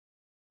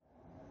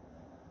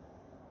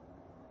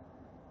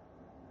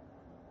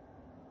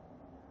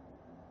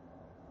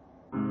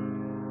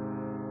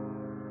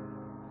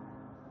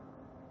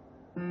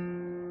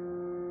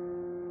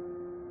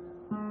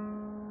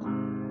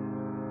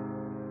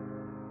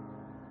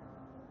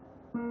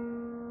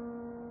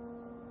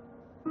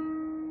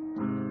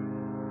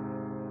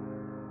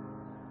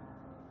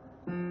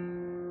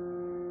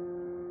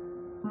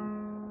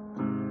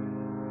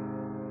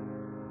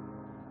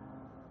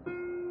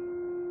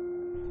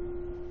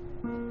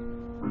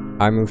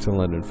I moved to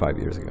London 5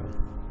 years ago.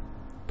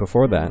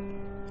 Before that,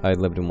 I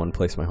had lived in one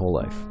place my whole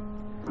life.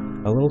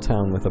 A little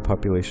town with a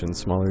population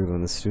smaller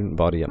than the student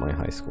body at my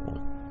high school.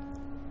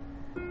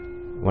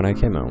 When I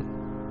came out,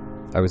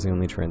 I was the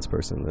only trans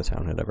person the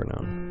town had ever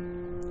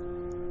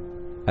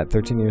known. At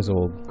 13 years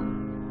old,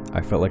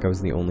 I felt like I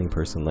was the only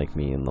person like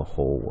me in the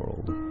whole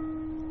world.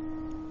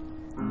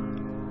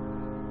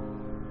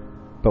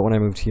 But when I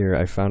moved here,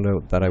 I found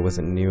out that I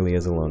wasn't nearly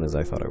as alone as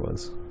I thought I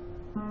was.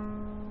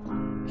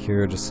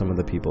 Here are just some of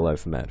the people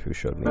I've met who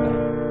showed me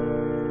that.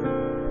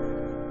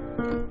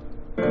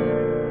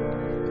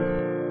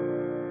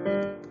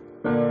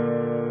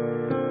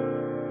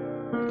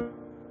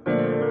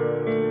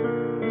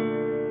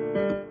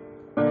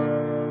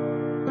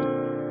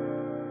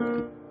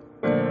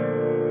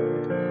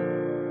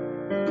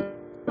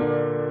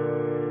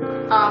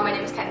 My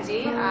name is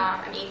Kenzie.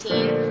 I'm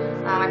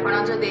 18. My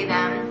pronouns are they,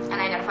 them, and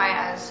I identify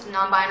as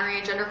non-binary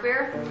and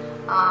genderqueer.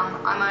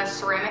 I'm a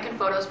ceramic and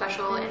photo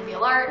special in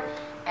VL art,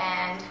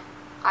 and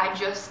I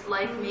just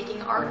like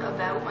making art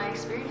about my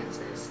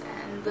experiences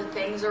and the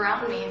things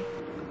around me.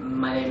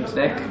 My name is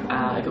Vic.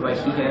 I go by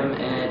he, him,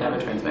 and I'm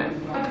a trans man.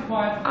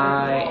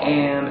 I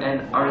am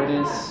an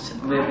artist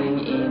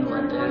living in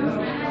London.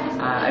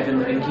 I've been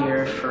living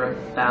here for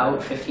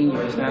about 15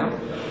 years now.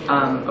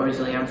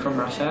 Originally I'm from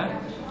Russia.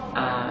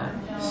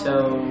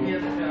 So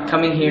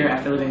coming here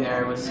after living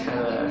there was kind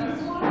of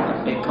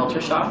a big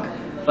culture shock,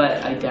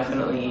 but I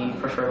definitely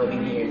prefer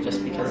living here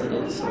just because it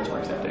is so much more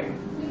accepting.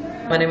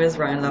 My name is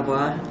Ryan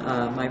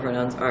Lavoie. My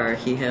pronouns are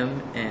he,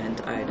 him,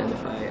 and I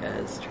identify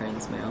as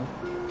trans male.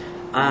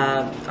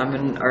 I'm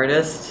an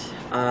artist.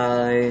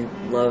 I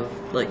love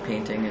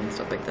painting and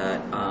stuff like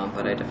that,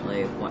 but I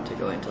definitely want to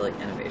go into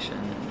animation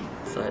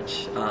and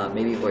such.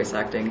 Maybe voice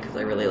acting because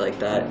I really like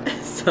that.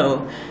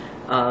 So.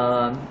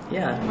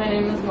 Yeah. My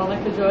name is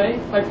Monica Joy.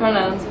 My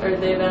pronouns are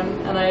they, them,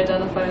 and I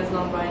identify as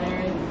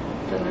non-binary,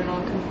 gender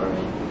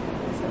non-conforming.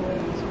 So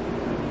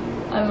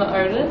I'm an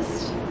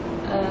artist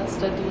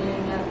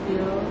studying at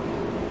VL.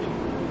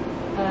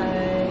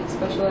 I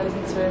specialize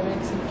in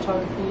ceramics and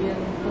photography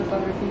and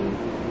lithography,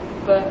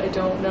 but I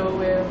don't know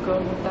where I'm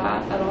going with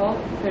that at all.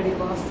 I'm pretty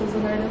lost as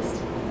an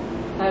artist.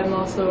 I'm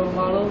also a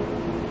model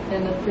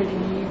in a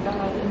pretty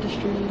bad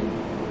industry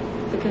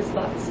because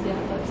that's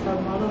how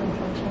modeling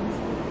functions.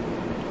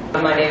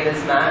 My name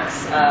is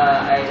Max.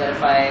 I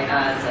identify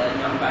as a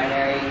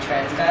non-binary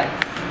trans guy,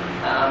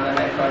 and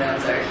my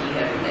pronouns are he,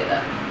 him, and they,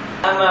 them.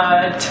 I'm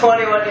a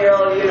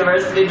 21-year-old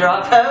university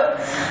dropout.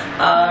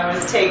 I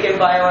was taken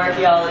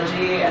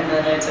bioarchaeology, and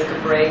then I took a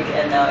break,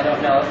 and now I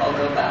don't know if I'll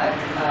go back.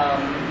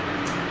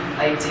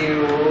 I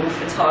do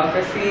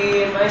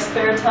photography in my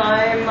spare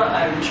time.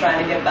 I'm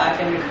trying to get back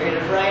into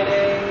creative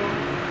writing,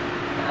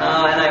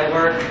 and I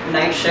work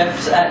night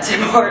shift at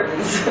Tim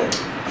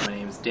Hortons.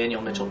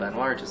 Daniel Mitchell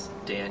Benoit, just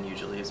Dan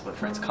usually is what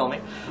friends call me.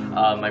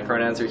 My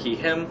pronouns are he,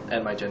 him,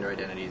 and my gender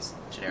identity is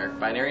generic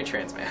binary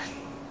trans man.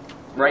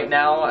 Right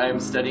now I'm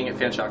studying at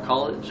Fanshawe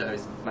College.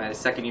 My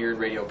second year in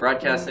radio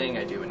broadcasting.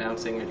 I do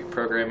announcing, I do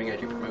programming, I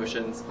do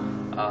promotions.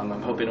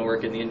 I'm hoping to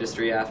work in the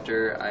industry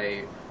after.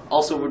 I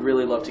also would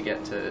really love to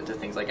get to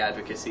things like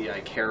advocacy.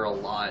 I care a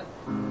lot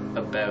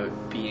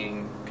about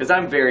being, because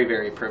I'm very,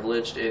 very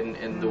privileged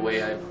in the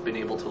way I've been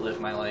able to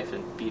live my life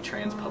and be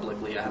trans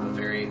publicly. I have a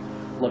very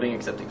loving,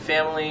 accepting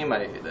family.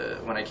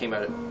 When I came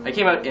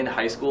out in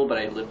high school, but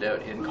I lived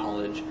out in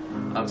college.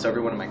 So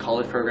everyone in my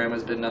college program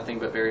has been nothing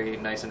but very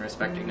nice and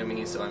respecting to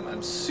me. So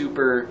I'm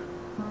super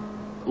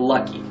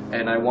lucky,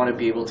 and I want to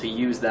be able to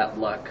use that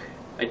luck.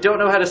 I don't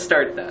know how to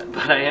start that,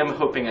 but I am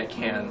hoping I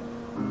can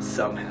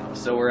somehow.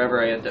 So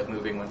wherever I end up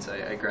moving once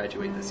I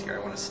graduate this year,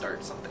 I want to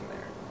start something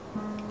there.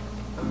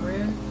 I'm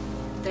Rune,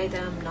 they,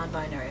 them,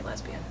 non-binary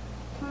lesbian.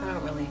 I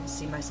don't really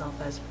see myself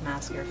as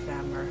masc or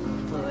femme or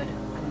fluid.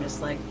 I'm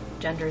just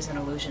gender's an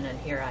illusion and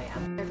here I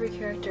am. Every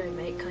character I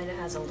make kind of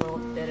has a little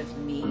bit of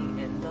me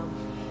in them,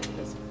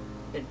 because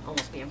it'd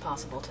almost be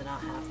impossible to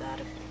not have that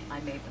if I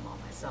made them all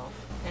myself.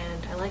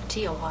 And I like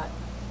tea a lot.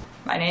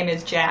 My name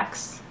is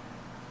Jax.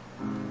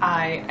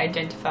 I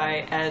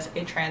identify as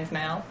a trans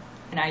male,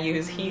 and I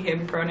use he,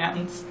 him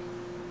pronouns.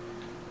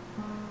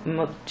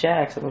 I'm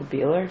Jax. I'm a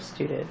BL art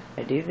student.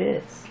 I do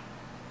this.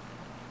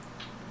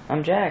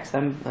 I'm Jax.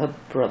 I'm a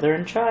brother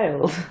and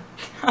child.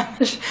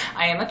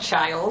 I am a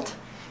child.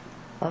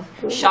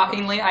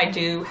 Shockingly, I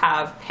do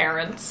have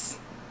parents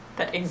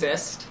that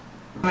exist.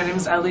 My name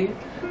is Ellie.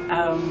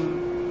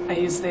 I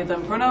use they,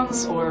 them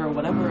pronouns or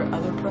whatever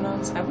other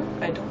pronouns ever.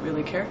 I don't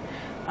really care.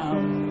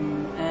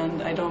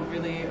 And I don't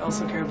really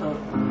also care about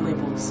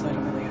labels, so I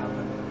don't really have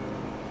them.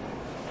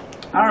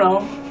 I don't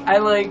know. I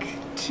like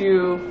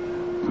to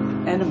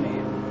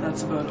animate.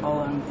 That's about all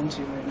I'm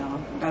into right now.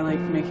 I like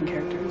making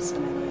characters,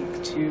 and I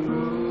like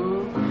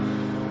to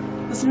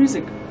listen to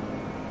music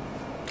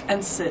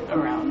and sit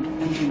around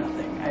and do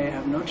nothing. I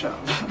have no job.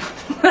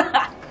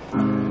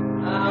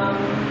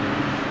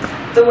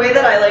 The way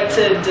that I like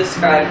to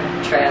describe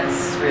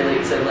trans, really,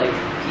 to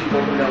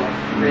people who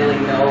don't really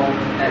know,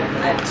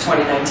 at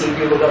 2019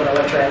 people don't know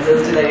what trans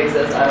is. Do they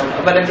exist? I don't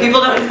know. But if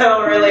people don't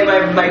know, really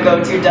my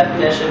go-to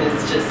definition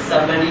is just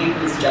somebody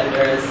whose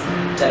gender is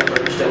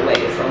diverged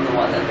away from the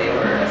one that they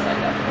were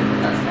assigned up with.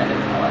 And that's kind of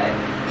how I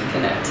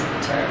connect to the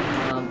term.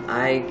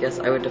 I guess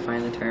I would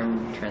define the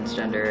term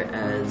transgender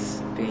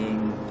as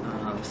being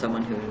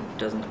someone who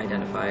doesn't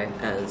identify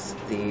as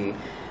the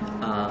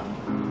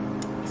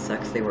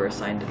sex they were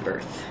assigned at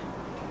birth.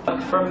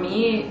 For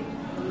me,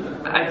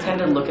 I tend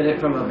to look at it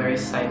from a very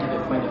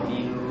scientific point of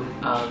view,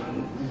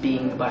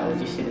 being the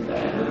biology student that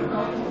I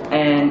am,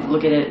 and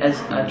look at it as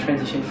a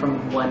transition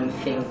from one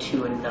thing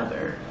to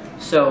another.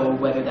 So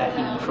whether that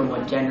be from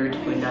one gender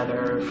to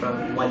another,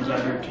 from one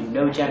gender to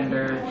no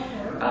gender,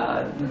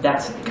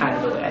 that's kind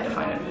of the way I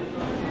define it.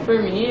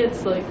 For me,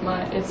 it's like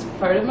it's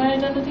part of my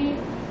identity.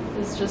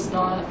 It's just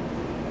not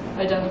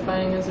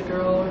identifying as a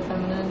girl or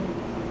feminine.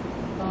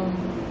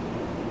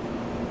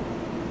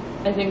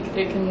 I think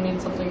it can mean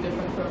something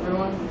different for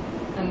everyone,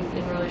 and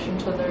in relation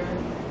to their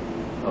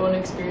own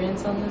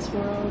experience on this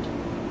world.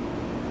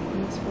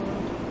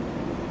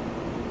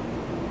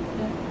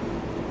 Yeah.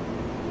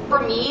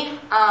 For me,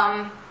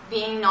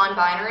 being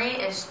non-binary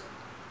is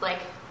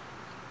like,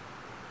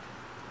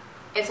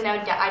 it's an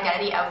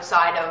identity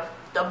outside of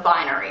the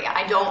binary.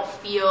 I don't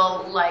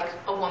feel like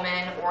a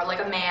woman or like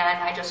a man.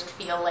 I just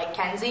feel like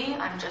Kenzie.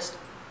 I'm just,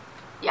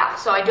 yeah,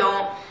 so I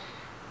don't,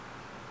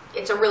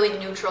 it's a really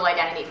neutral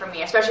identity for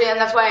me, especially, and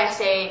that's why I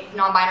say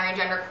non-binary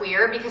and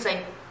genderqueer, because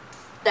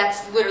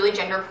that's literally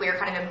genderqueer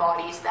kind of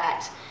embodies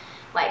that,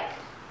 like,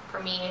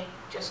 for me,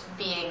 just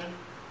being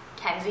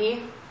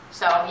Kenzie.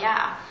 So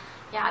yeah,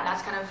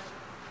 that's kind of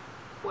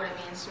what it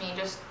means to me,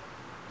 just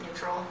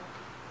neutral.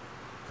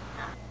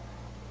 Yeah.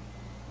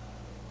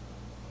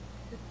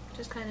 It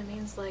just kind of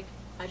means like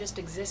I just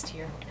exist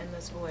here in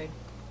this void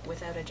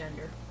without a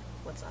gender.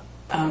 What's up?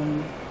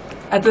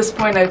 At this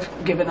point, I've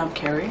given up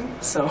caring,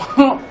 so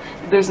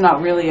there's not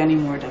really any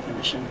more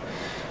definition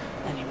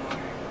anymore.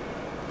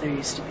 There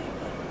used to be,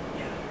 but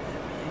yeah, I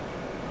don't really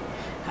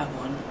have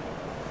one.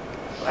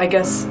 I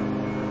guess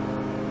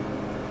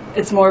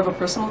it's more of a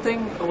personal thing.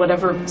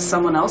 Whatever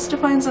someone else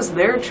defines as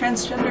their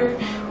transgender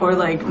or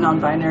like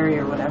non-binary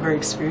or whatever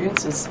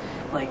experience is,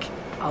 like,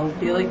 I'll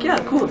be like, yeah,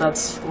 cool,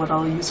 that's what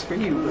I'll use for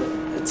you, but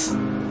it's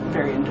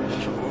very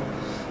individual,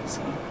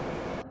 so.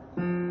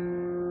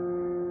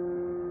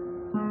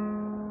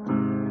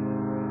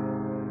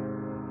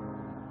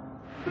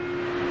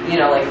 You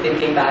know, like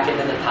thinking back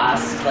into the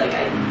past, like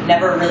I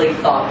never really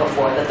thought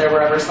before that there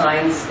were ever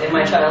signs in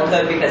my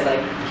childhood because I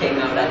came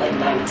out at like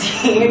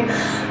 19.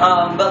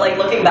 But like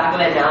looking back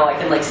on it now, I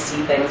can like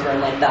see things where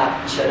I'm like,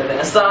 that should have been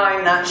a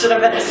sign, that should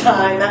have been a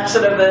sign, that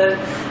should have been.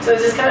 So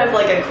it's just kind of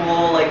like a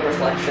cool like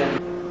reflection.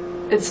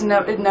 It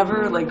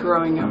never, like,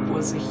 growing up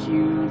was a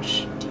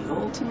huge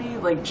deal to me.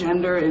 Like,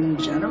 gender in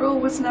general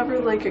was never,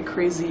 like, a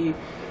crazy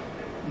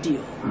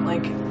deal.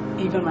 Like,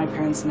 even my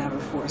parents never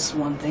forced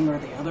one thing or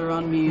the other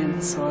on me,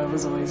 and so I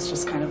was always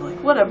just kind of like,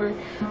 whatever.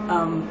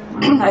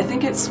 I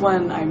think it's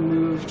when I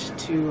moved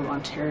to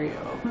Ontario.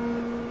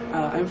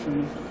 I'm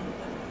from Newfoundland.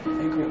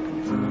 I grew up in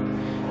Newfoundland.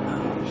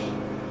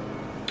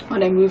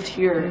 When I moved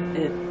here,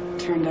 it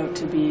turned out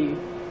to be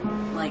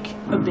like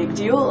a big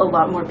deal. A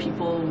lot more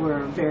people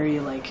were very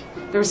like,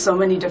 there were so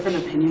many different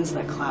opinions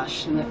that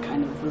clashed, and it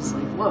kind of was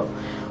like,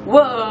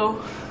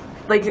 whoa.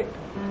 Like,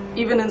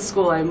 even in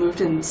school, I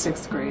moved in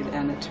 6th grade,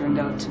 and it turned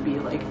out to be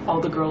like all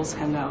the girls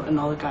hang out and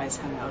all the guys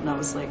hang out, and I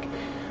was like,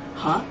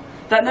 huh?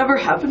 That never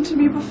happened to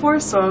me before,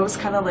 so I was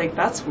kind of like,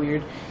 that's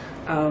weird.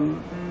 I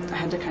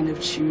had to kind of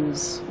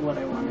choose what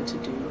I wanted to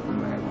do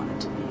and where I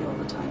wanted to be all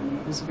the time, and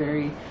it was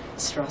very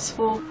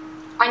stressful.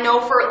 I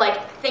know for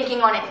like thinking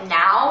on it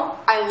now,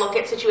 I look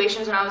at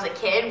situations when I was a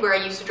kid where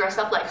I used to dress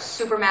up like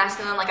super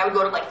masculine, like I would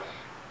go to like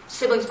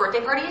siblings'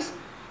 birthday parties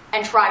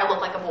and try to look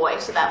like a boy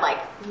so that like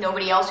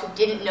nobody else who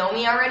didn't know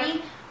me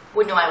already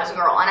would know I was a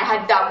girl. And I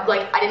had that,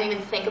 like, I didn't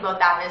even think about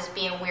that as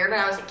being weird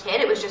when I was a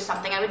kid. It was just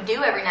something I would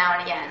do every now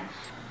and again.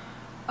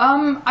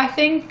 I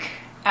think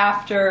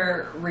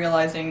after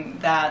realizing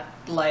that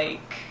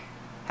like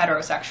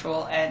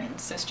heterosexual and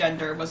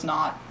cisgender was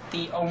not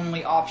the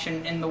only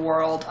option in the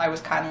world, I was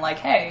kind of like,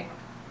 hey,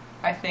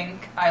 I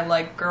think I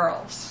like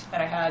girls.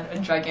 And I had a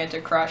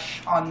gigantic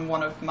crush on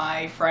one of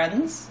my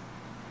friends.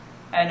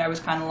 And I was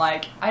kind of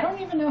like, I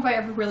don't even know if I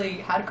ever really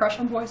had a crush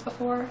on boys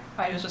before.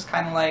 I was just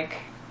kind of like,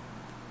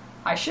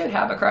 I should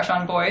have a crush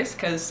on boys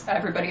because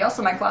everybody else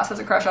in my class has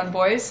a crush on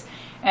boys.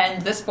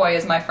 And this boy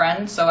is my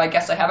friend, so I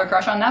guess I have a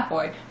crush on that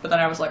boy. But then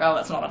I was like, oh,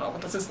 that's not at all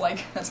what this is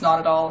like. That's not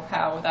at all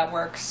how that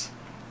works.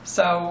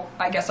 So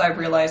I guess I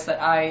realized that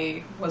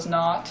I was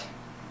not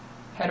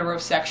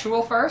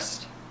heterosexual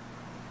first.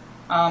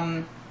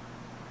 And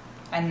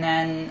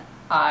then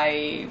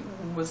I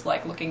was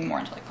like looking more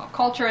into like pop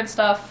culture and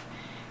stuff.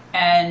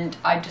 And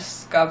I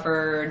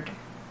discovered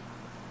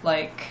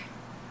like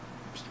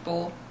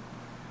people,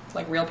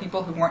 like real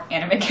people who weren't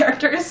anime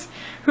characters,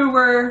 who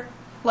were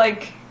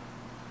like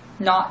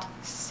not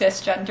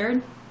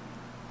cisgendered.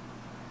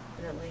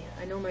 Definitely.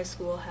 I know my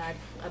school had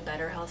a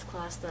better health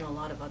class than a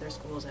lot of other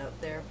schools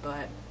out there,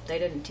 but they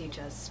didn't teach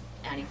us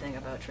anything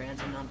about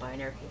trans and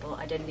non-binary people.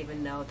 I didn't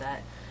even know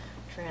that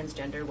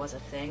transgender was a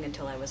thing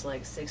until I was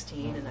like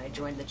 16 and I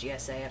joined the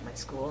GSA at my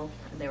school,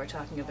 and they were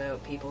talking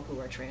about people who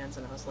are trans,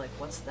 and I was like,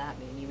 what's that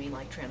mean? You mean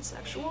like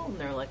transsexual? And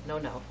they're like, no,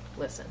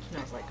 listen. And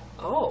I was like,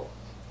 oh,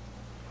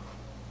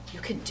 you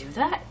can do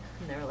that?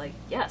 And they were like,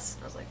 yes.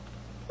 And I was like,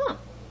 huh.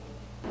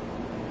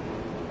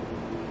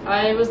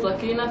 I was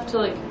lucky enough to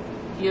like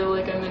feel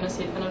like I'm in a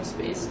safe enough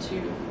space to,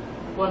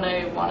 when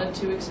I wanted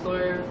to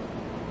explore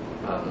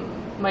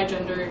my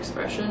gender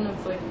expression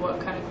of like what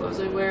kind of clothes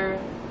I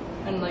wear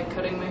and like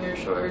cutting my hair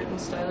short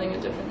and styling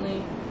it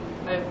differently,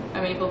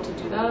 I'm able to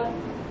do that.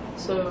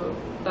 So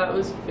that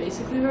was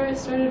basically where it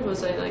started.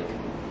 Was I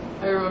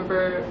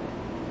remember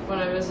when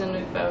I was in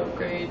about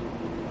grade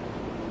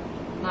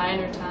 9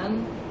 or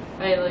 10,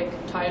 I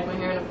like tied my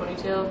hair in a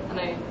ponytail, and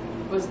I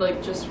was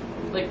like just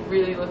like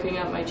really looking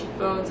at my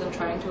cheekbones and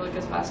trying to look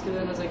as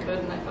masculine as I could,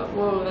 and I thought,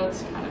 whoa,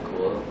 that's kind of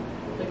cool.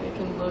 Like I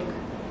can look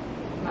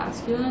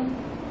masculine.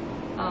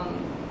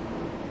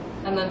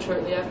 And then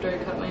shortly after, I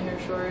cut my hair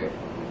short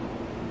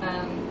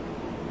and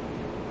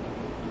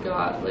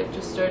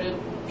just started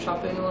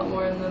shopping a lot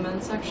more in the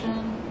men's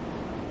section.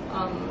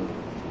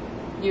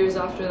 Years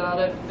after that,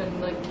 I've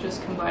been like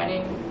just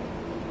combining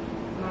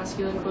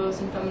masculine clothes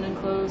and feminine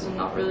clothes and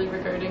not really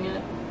regarding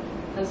it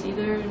as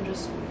either, and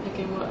just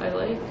picking what I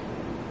like.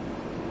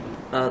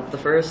 The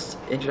first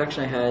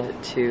introduction I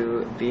had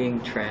to being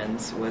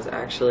trans was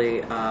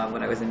actually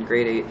when I was in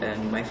grade 8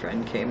 and my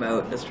friend came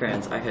out as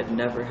trans. I had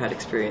never had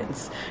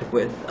experience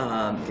with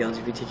the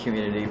LGBT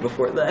community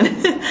before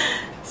then.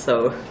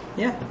 So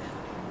yeah,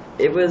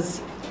 it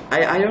was,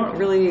 I don't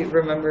really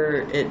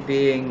remember it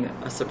being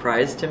a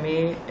surprise to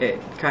me. It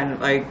kind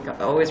of, I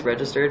always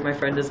registered my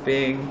friend as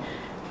being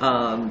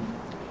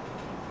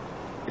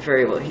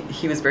very well,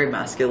 he was very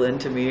masculine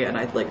to me, and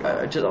I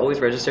just always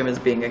registered him as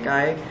being a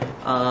guy.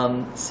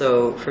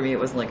 So for me it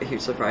wasn't like a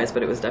huge surprise,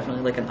 but it was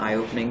definitely like an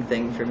eye-opening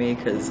thing for me,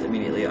 because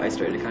immediately I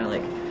started to kind of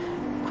like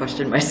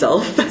question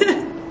myself.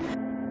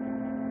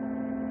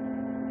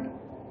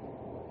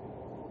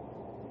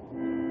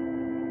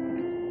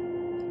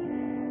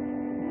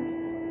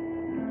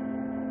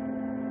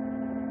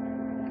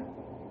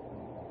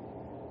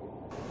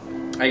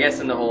 I guess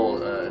in the whole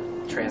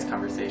trans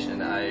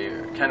conversation, I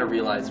kind of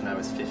realized when I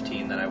was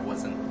 15 that I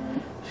wasn't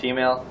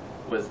female.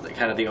 Was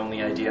kind of the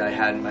only idea I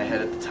had in my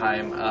head at the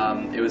time.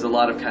 It was a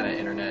lot of kind of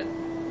internet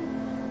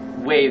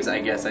waves, I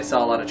guess. I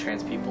saw a lot of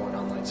trans people in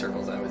online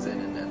circles I was in,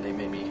 and they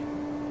made me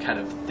kind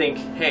of think,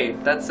 hey,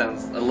 that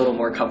sounds a little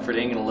more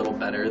comforting and a little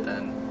better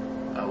than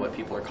what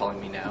people are calling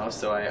me now.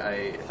 So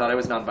I thought I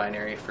was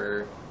non-binary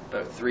for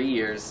about 3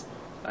 years,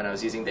 and I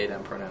was using they,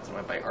 them pronouns, and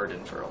went by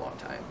Arden for a long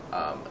time.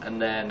 And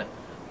then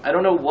I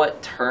don't know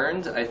what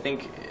turned. I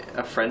think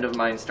a friend of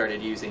mine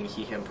started using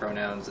he, him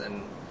pronouns,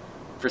 and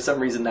for some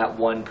reason that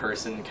one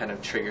person kind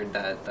of triggered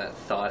that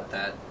thought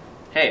that,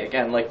 hey,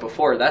 again, like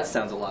before, that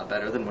sounds a lot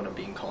better than what I'm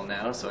being called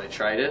now. So I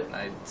tried it, and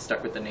I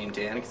stuck with the name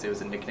Dan because it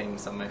was a nickname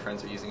some of my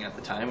friends were using at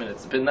the time, and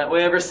it's been that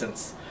way ever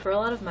since. For a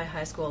lot of my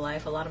high school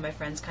life, a lot of my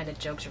friends kind of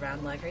joked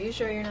around like, are you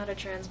sure you're not a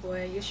trans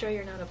boy? Are you sure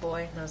you're not a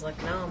boy? And I was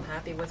like, no, I'm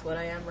happy with what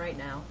I am right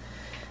now.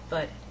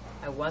 But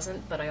I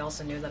wasn't, but I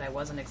also knew that I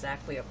wasn't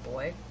exactly a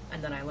boy.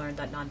 And then I learned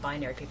that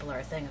non-binary people are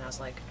a thing, and I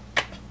was like,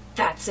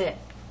 that's it.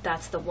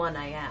 That's the one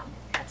I am.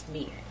 That's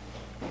me.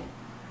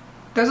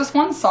 There's this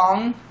one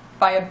song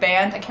by a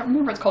band, I can't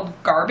remember if it's called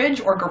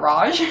Garbage or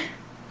Garage,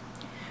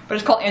 but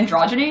it's called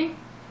Androgyny,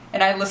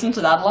 and I listened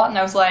to that a lot, and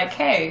I was like,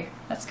 hey,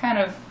 that's kind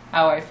of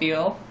how I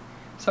feel.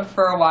 So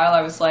for a while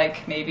I was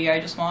like, maybe I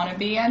just want to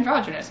be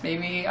androgynous,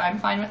 maybe I'm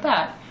fine with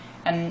that.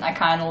 And I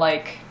kind of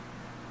like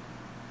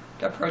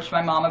approached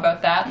my mom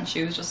about that, and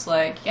she was just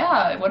like,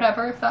 yeah,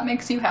 whatever, if that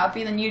makes you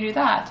happy, then you do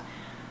that.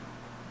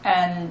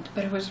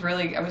 But I was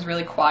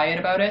really quiet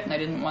about it, and I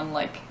didn't want to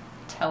like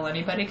tell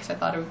anybody because I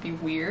thought it would be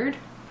weird.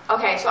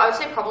 Okay, so I would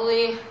say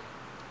probably,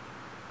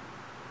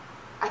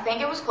 I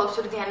think it was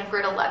closer to the end of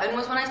grade 11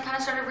 was when I kind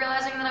of started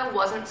realizing that I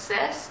wasn't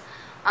cis.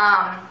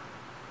 And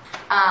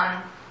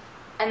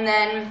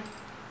then,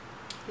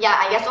 yeah,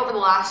 I guess over the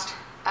last,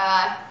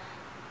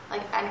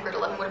 like end of grade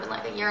 11 would have been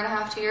like a year and a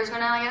half, 2 years ago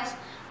now, I guess.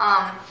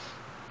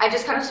 I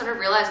just kind of started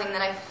realizing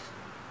that I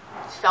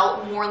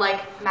felt more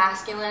like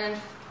masculine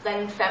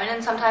than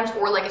feminine sometimes,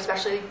 or like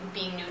especially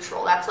being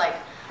neutral. That's like,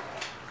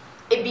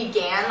 it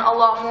began a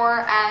lot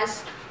more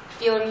as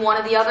feeling one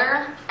or the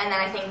other, and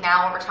then I think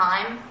now over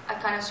time I've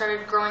kind of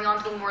started growing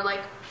onto more like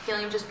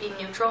feeling just being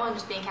neutral and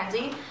just being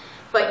Kenzie.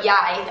 But yeah,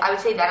 I would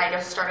say then I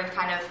just started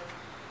kind of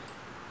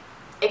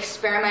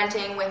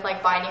experimenting with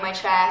like binding my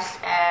chest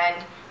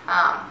and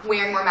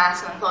wearing more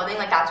masculine clothing.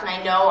 Like that's when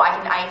I know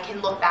I can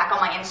look back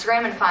on my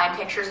Instagram and find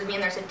pictures of me,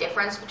 and there's a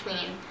difference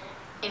between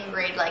in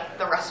grade like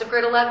the rest of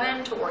grade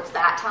 11 towards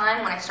that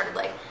time when I started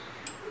like,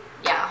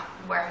 yeah,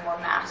 wearing more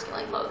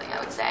masculine clothing, I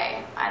would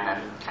say, and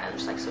then kind of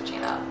just like switching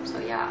it up. So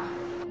yeah.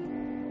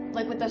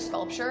 Like with the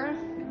sculpture,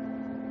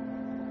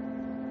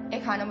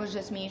 it kind of was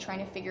just me trying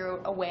to figure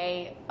out a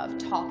way of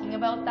talking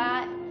about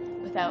that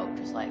without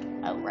just like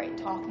outright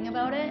talking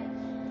about it.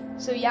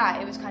 So yeah,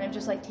 it was kind of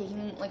just like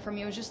taking, like for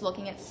me it was just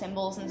looking at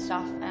symbols and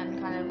stuff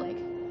and kind of like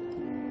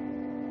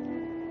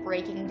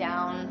breaking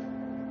down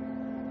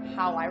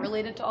how I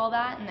related to all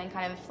that and then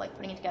kind of like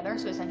putting it together.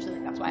 So essentially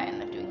like that's why I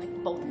ended up doing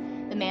like both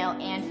the male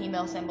and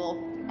female symbol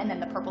and then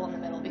the purple in the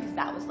middle, because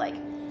that was like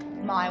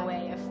my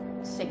way of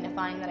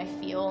signifying that I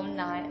feel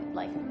not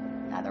like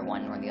neither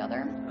one nor the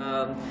other.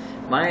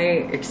 My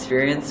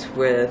experience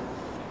with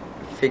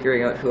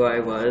figuring out who I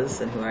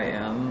was and who I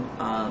am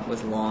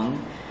was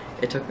long.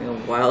 It took me a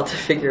while to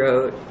figure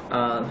out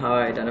how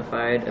I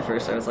identified. At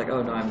first I was like,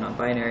 oh no, I'm not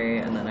binary,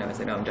 and then I was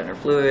like, no, I'm gender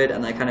fluid,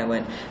 and I kind of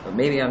went, oh,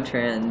 maybe I'm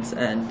trans.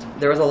 And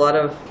there was a lot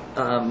of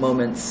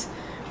moments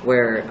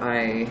where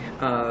my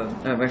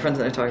friends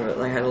and I talked about,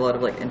 I had a lot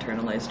of like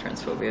internalized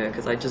transphobia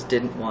because I just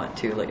didn't want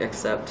to like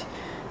accept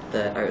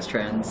that I was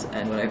trans.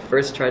 And when I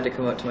first tried to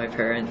come out to my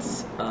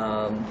parents,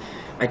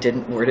 I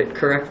didn't word it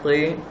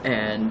correctly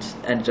and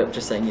ended up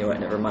just saying, you know what,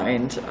 never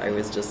mind. I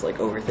was just like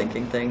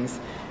overthinking things.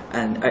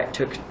 And it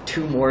took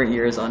 2 more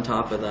years on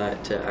top of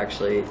that to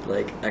actually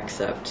like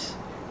accept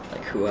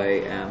like who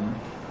I am.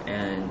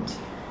 And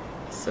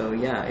so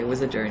yeah, it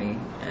was a journey,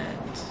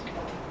 and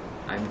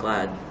I'm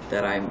glad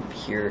that I'm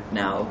here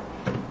now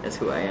as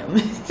who I am.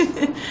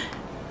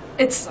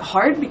 It's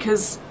hard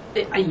because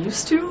I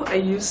used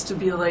to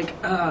be like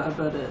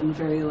about it and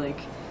very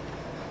like,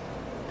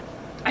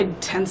 I'd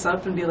tense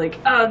up and be like,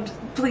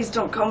 please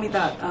don't call me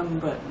that,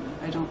 but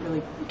I don't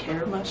really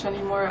care much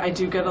anymore. I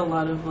do get a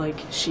lot of like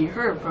she,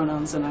 her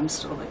pronouns, and I'm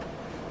still like,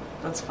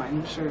 that's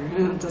fine, sure,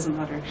 it doesn't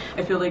matter.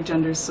 I feel like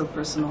gender is so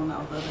personal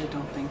now that I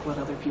don't think what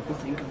other people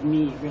think of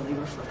me really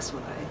reflects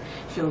what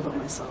I feel about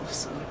myself,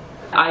 so.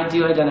 I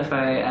do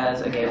identify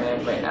as a gay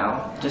man right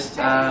now. Just,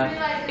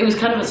 it was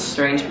kind of a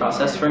strange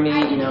process for me.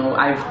 You know,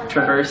 I've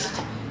traversed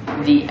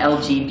the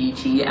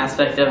LGBT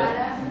aspect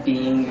of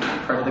being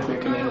part of the queer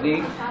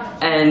community,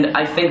 and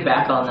I think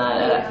back on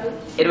that,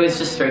 it always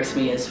just strikes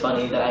me as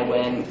funny that I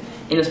went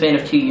in the span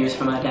of 2 years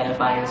from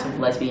identifying as a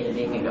lesbian and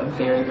being a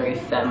very, very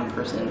femme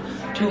person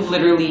to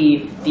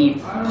literally the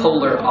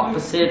polar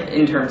opposite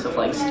in terms of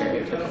like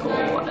stereotypical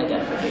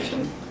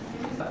identification.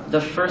 The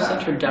first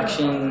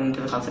introduction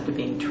to the concept of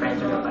being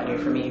trans or non-binary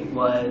for me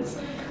was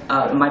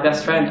my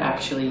best friend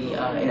actually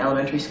in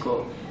elementary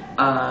school.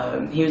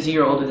 He was a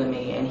year older than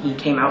me, and he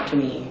came out to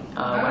me when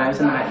I was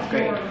in the 9th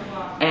grade.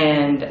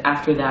 And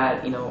after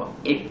that, you know,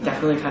 it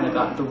definitely kind of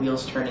got the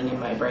wheels turning in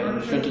my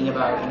brain, thinking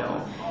about, you know,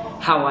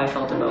 how I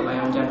felt about my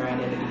own gender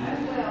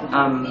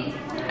identity.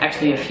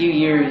 Actually, a few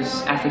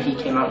years after he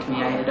came out to me,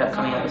 I ended up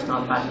coming out as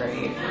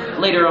non-binary.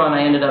 Later on,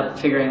 I ended up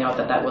figuring out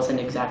that that wasn't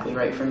exactly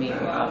right for me.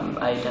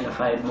 I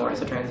identified more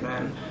as a trans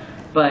man.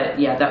 But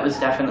yeah, that was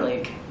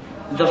definitely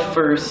the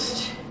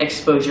first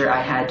exposure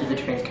I had to the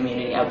trans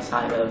community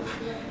outside of,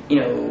 you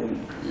know,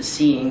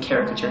 seeing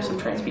caricatures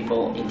of trans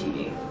people in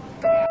TV.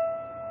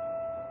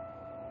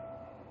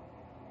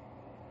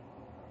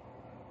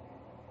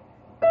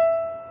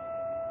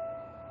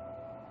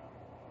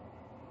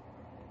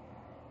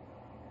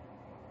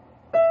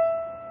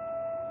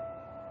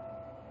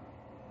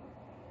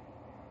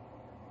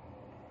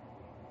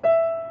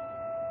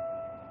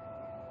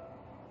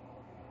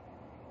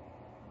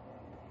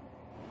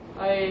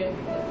 I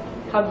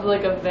have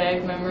like a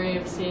vague memory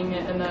of seeing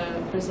it in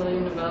a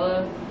Brazilian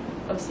novella,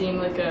 of seeing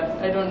like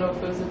I don't know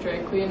if it was a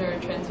drag queen or a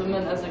trans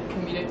woman as a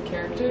comedic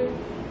character,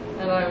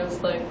 and I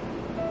was like,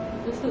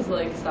 this is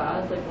like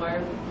sad, like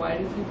why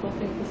do people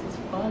think this is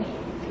funny?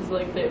 Because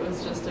like it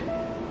was just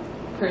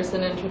a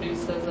person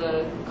introduced as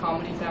a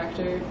comedy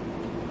factor,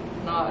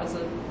 not as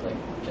a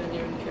like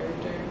genuine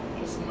character,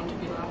 just someone to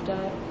be laughed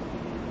at.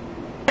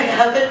 I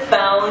haven't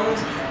found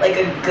like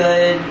a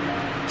good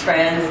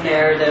trans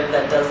narrative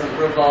that doesn't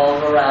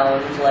revolve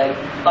around like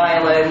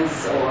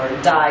violence or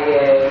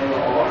dying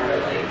or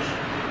like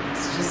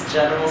it's just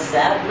general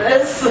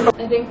sadness.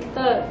 I think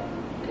that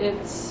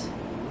it's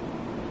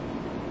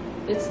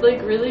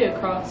like really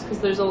across, because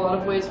there's a lot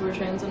of ways where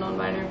trans and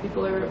non-binary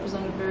people are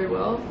represented very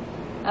well,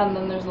 and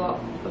then there's a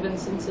lot of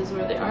instances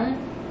where they aren't,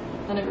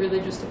 and it really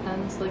just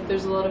depends. Like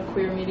there's a lot of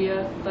queer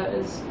media that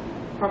is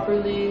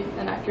properly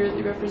and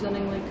accurately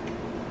representing like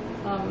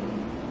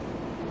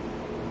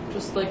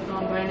just like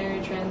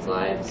non-binary trans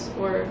lives,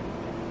 or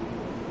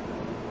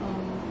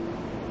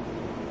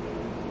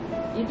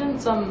even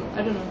some,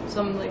 I don't know,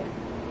 some like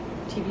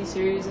TV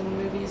series and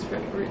movies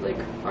like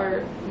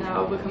are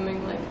now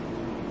becoming like,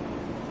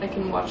 I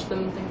can watch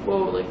them and think,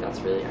 whoa, like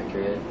that's really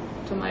accurate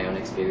to my own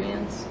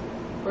experience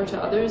or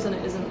to others, and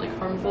it isn't like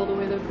harmful the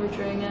way they're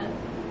portraying it.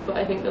 But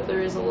I think that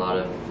there is a lot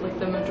of like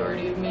the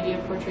majority of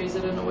media portrays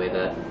it in a way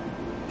that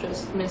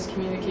just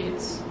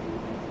miscommunicates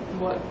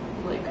what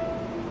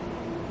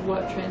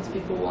trans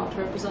people want to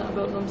represent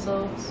about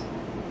themselves,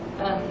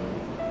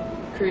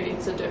 and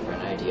creates a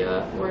different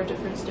idea or a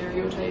different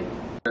stereotype.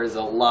 There's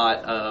a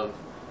lot of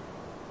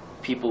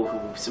people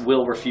who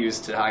will refuse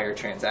to hire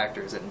trans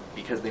actors, and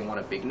because they want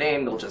a big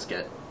name, they'll just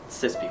get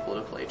cis people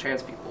to play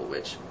trans people,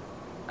 which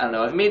I don't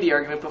know, I've made the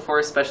argument before,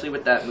 especially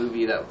with that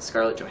movie that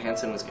Scarlett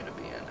Johansson was going to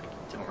be in.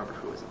 I don't remember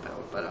who it was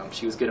about, but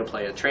she was going to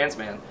play a trans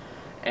man.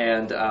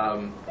 And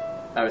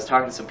I was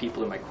talking to some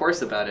people in my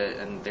course about it,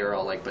 and they were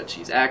all like, but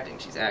she's acting.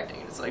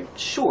 And it's like,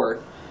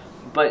 sure,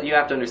 but you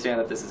have to understand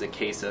that this is a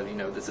case of, you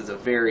know, this is a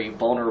very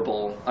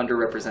vulnerable,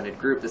 underrepresented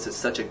group. This is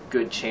such a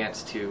good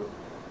chance to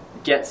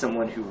get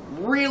someone who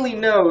really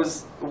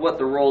knows what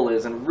the role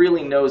is and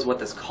really knows what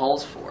this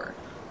calls for.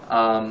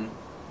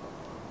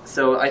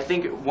 So I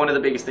think one of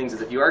the biggest things is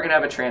if you are going to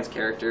have a trans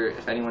character,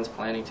 if anyone's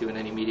planning to in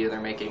any media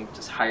they're making,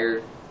 just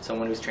hire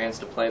someone who's trans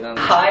to play them.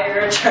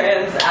 Hire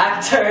trans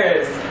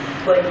actors.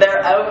 Like,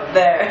 they're out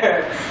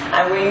there.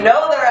 And we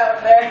know they're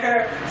out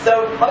there,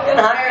 so fucking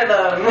hire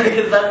them.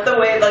 Because that's the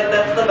way, like,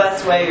 that's the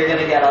best way you're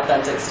going to get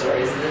authentic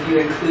stories, is if you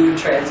include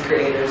trans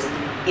creators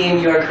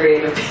in your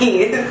creative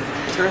piece.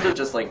 In terms of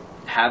just, like,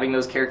 having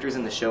those characters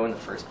in the show in the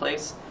first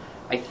place,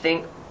 I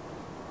think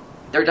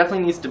there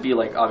definitely needs to be,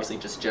 like, obviously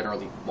just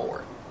generally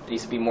more. There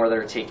needs to be more that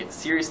are taken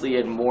seriously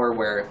and more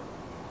where,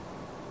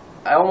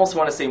 I almost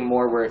want to say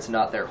more where it's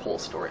not their whole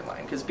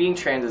storyline. Because being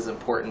trans is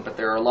important, but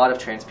there are a lot of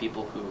trans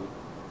people who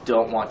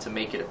don't want to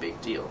make it a big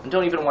deal and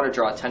don't even want to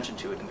draw attention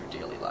to it in their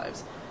daily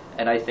lives.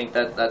 And I think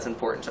that that's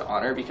important to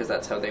honor because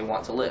that's how they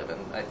want to live.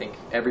 And I think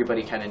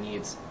everybody kind of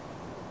needs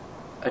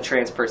a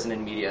trans person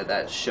in media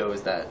that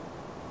shows that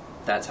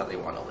that's how they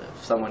want to live.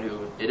 Someone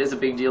who it is a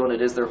big deal and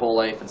it is their whole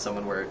life, and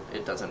someone where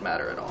it doesn't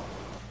matter at all.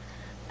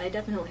 I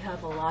definitely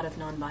have a lot of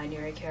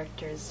non-binary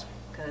characters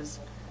because,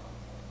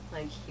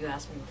 like you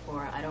asked me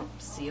before, I don't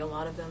see a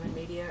lot of them in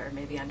media, or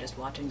maybe I'm just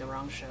watching the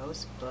wrong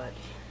shows, but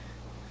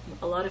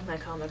a lot of my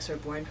comics are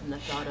born from the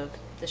thought of,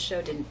 this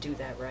show didn't do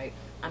that right,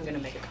 I'm going to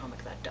make a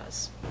comic that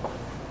does.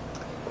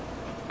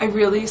 I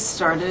really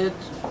started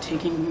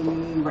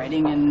taking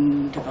writing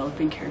and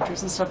developing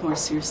characters and stuff more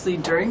seriously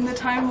during the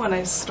time when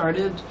I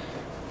started,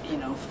 you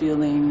know,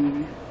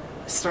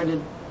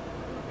 started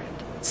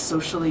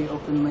socially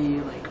openly,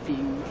 like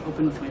being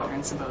open with my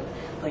parents about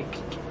like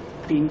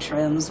being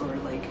trans or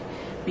like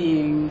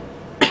being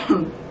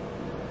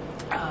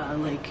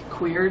like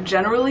queer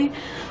generally,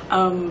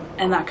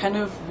 and that kind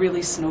of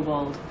really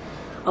snowballed.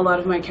 A lot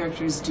of my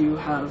characters do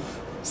have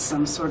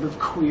some sort of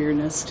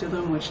queerness to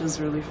them, which is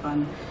really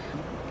fun.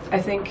 I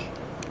think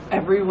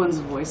everyone's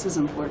voice is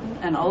important,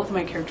 and all of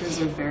my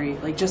characters are very,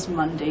 like, just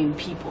mundane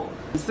people.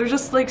 They're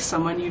just like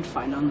someone you'd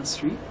find on the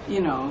street, you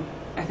know.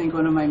 I think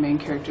one of my main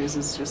characters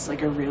is just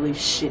like a really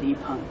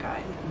shitty punk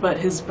guy, but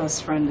his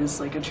best friend is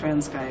like a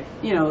trans guy.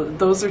 You know,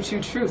 those are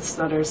two truths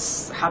that are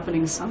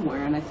happening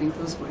somewhere, and I think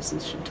those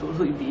voices should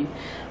totally be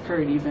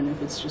heard, even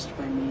if it's just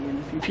by me and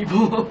a few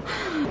people.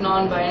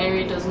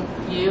 Non-binary doesn't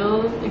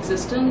feel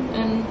existent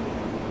in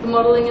the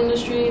modeling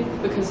industry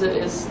because it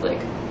is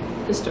like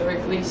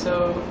historically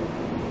so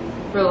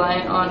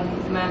reliant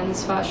on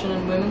men's fashion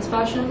and women's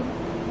fashion.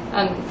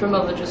 And from a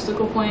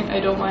logistical point, I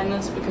don't mind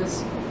this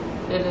because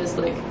it is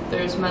like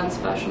there's men's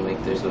fashion week,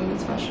 there's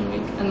women's fashion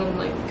week, and then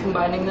like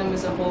combining them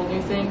is a whole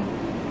new thing.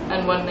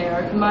 And when they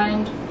are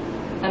combined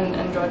and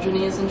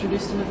androgyny is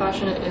introduced into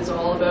fashion, it is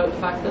all about the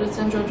fact that it's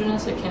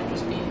androgynous. It can't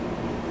just be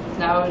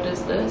now it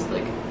is this.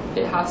 Like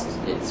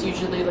it's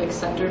usually like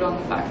centered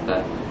on the fact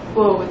that,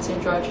 whoa, it's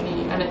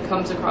androgyny, and it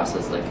comes across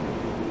as like,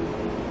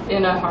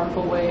 in a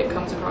harmful way, it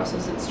comes across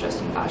as it's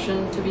just in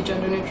fashion to be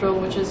gender neutral,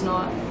 which is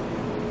not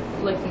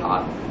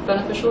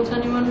beneficial to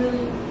anyone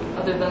really,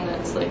 other than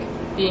it's like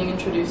being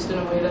introduced in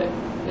a way that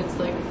it's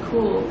like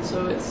cool,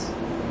 so it's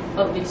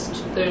at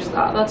least there's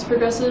that's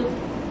progressive.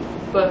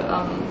 But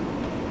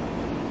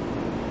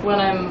when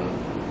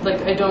I'm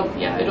like I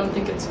don't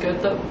think it's good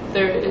that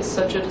there is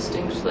such a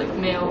distinct like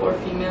male or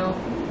female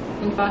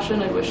in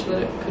fashion. I wish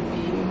that it could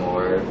be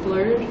more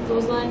blurred,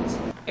 those lines.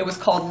 It was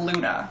called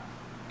Luna.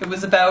 It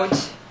was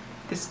about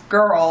this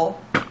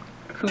girl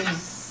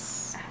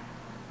whose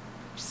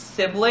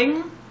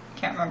sibling,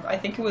 can't remember, I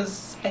think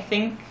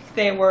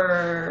they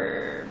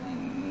were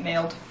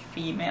male to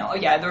female. Oh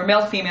yeah, they were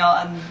male to female,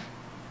 and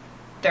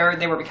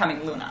they were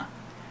becoming Luna.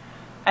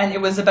 And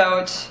it was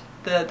about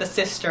the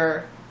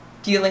sister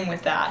dealing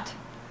with that.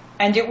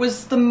 And it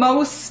was the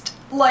most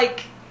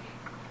like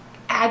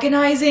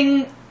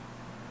agonizing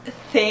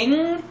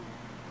thing,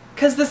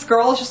 because this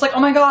girl is just like,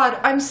 oh my god,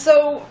 I'm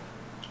so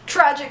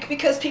tragic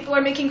because people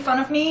are making fun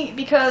of me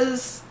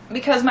because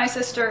my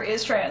sister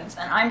is trans,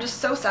 and I'm just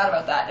so sad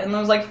about that. And it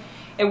was like,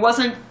 it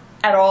wasn't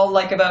at all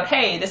like about,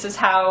 hey, this is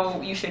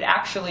how you should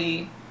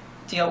actually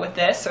deal with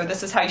this, or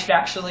this is how you should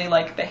actually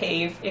like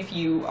behave if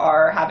you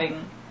are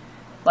having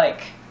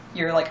like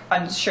you're like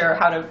unsure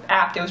how to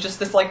act. It was just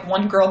this like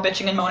one girl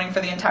bitching and moaning for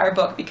the entire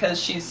book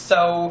because she's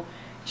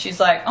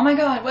like, oh my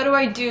god, what do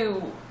I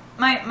do?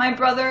 My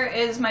brother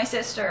is my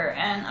sister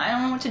and I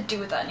don't know what to do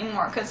with that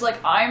anymore because like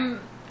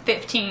I'm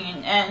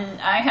 15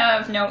 and I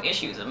have no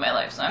issues in my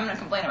life, so I'm gonna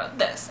complain about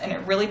this. And it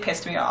really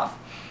pissed me off.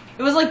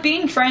 It was like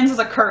being trans is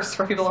a curse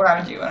for people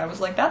around you, and I was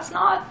like, that's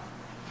not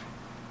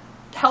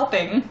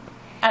helping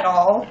at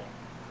all.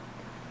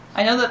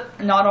 I know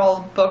that not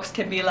all books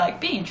can be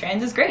like, being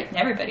trans is great and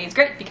everybody is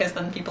great, because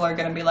then people are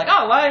gonna be like,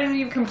 oh, why are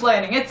you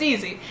complaining? It's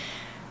easy.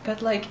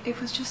 but like it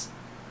was just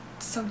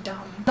so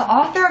dumb. The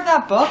author of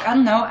that book, I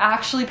don't know,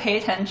 actually pay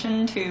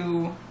attention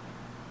to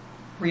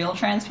real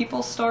trans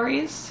people's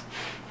stories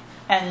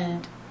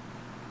and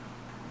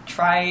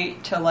try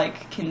to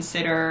like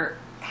consider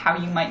how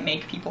you might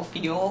make people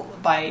feel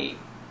by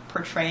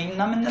portraying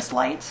them in this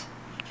light,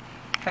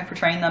 by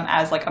portraying them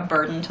as like a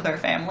burden to their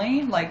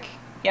family. Like,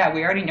 yeah,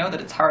 we already know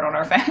that it's hard on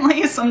our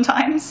families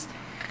sometimes.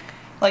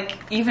 Like,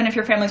 even if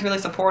your family's really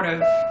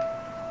supportive,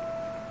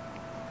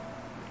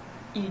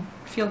 you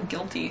feel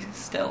guilty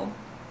still.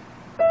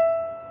 A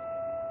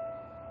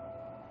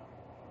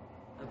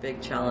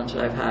big challenge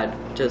that I've had,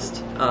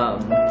 just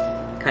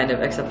kind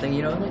of accepting,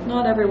 you know, like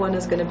not everyone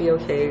is going to be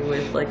okay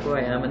with like who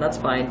I am, and that's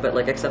fine, but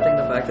like accepting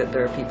the fact that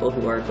there are people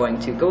who are going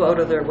to go out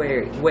of their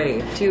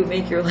way to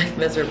make your life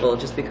miserable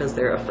just because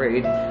they're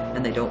afraid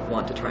and they don't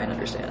want to try and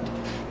understand.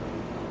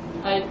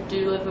 I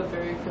do live a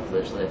very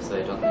privileged life, so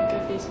I don't think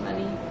I face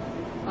many.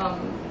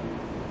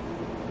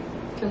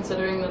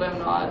 Considering that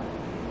I'm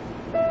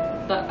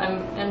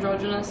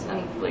androgynous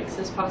and like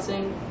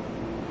cis-passing,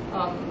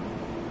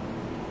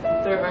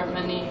 there aren't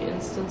many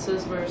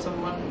instances where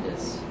someone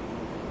is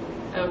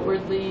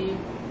outwardly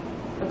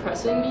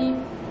oppressing me.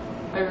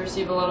 I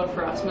receive a lot of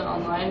harassment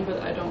online,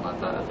 but I don't let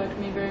that affect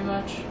me very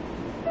much.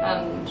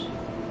 And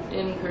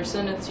in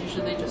person, it's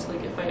usually just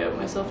like if I out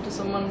myself to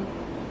someone,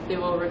 they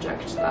will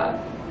reject that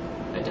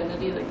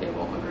identity, like they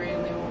won't agree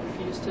and they will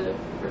refuse to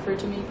refer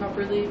to me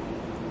properly.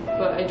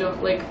 But I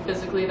don't, like,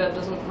 physically that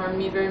doesn't harm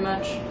me very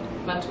much,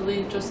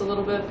 mentally just a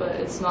little bit, but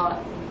it's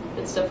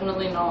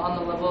definitely not on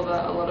the level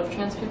that a lot of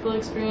trans people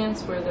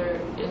experience, where they're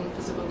in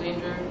physical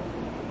danger.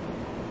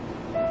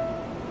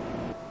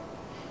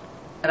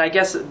 And I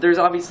guess there's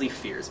obviously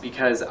fears,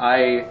 because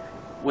I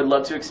would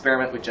love to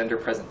experiment with gender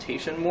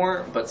presentation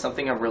more, but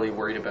something I'm really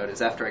worried about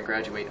is after I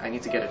graduate, I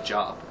need to get a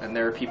job, and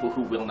there are people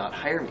who will not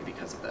hire me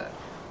because of that.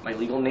 My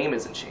legal name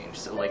isn't changed,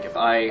 so like if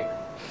I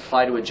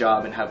apply to a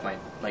job and have my,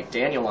 like,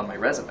 Daniel on my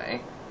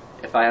resume,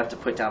 if I have to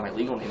put down my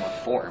legal name on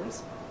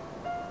forms,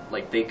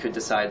 like, they could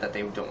decide that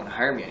they don't want to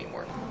hire me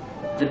anymore.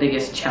 The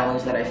biggest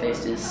challenge that I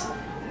faced is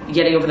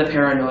getting over the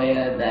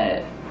paranoia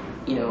that,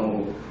 you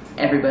know,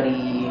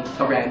 everybody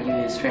around you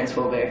is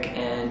transphobic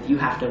and you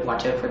have to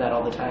watch out for that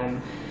all the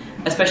time.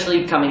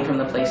 Especially coming from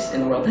the place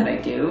in the world that I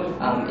do,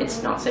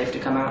 it's not safe to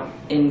come out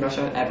in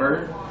Russia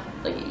ever.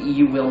 Like,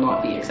 you will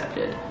not be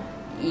accepted.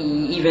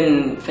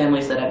 Even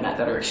families that I've met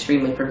that are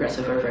extremely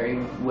progressive are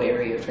very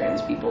wary of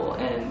trans people,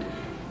 and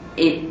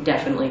it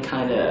definitely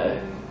kind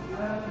of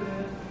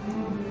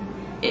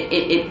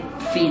it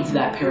feeds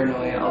that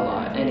paranoia a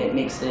lot, and it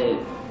makes it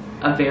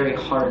a very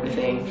hard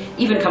thing.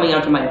 Even coming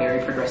out to my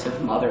very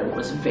progressive mother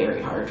was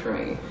very hard for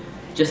me.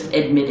 Just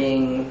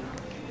admitting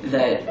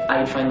that I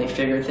had finally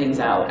figured things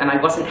out, and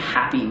I wasn't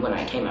happy when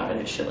I came out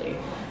initially.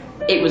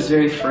 It was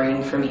very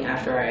freeing for me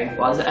after I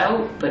was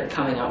out, but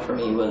coming out for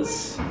me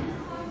was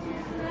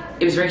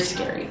very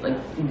scary. Like,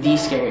 the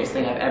scariest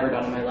thing I've ever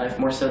done in my life,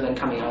 more so than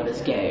coming out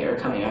as gay or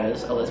coming out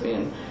as a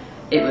lesbian.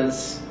 It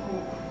was,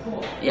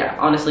 yeah,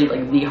 honestly,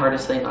 like, the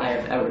hardest thing I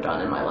have ever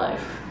done in my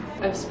life.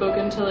 I've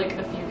spoken to like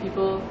a few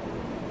people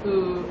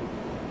who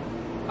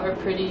are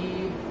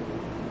pretty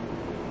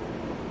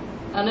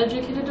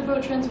uneducated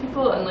about trans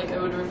people, and like I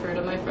would refer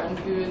to my friend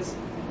who is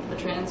a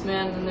trans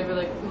man, and they were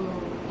like,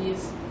 "Oh,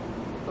 he's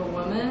a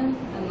woman,"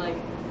 and like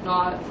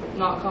not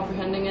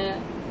comprehending it.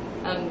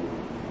 And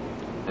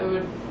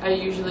I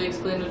usually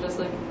explain it as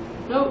like,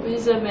 nope,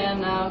 he's a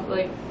man now,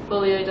 like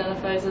fully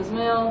identifies as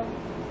male,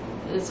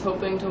 is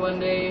hoping to one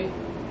day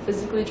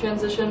physically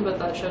transition, but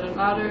that shouldn't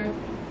matter.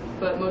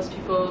 But most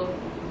people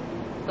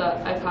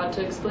that I've had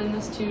to explain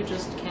this to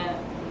just can't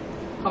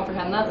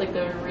comprehend that. Like,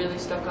 they're really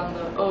stuck on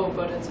the, oh,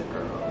 but it's a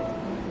girl.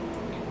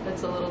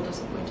 It's a little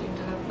disappointing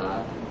to have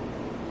that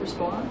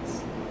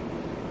response.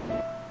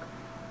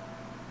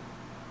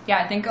 Yeah,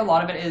 I think a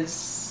lot of it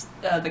is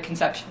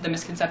the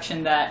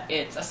misconception that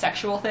it's a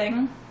sexual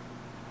thing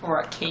or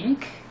a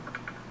kink,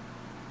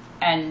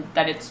 and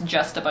that it's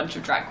just a bunch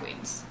of drag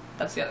queens.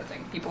 That's the other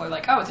thing. People are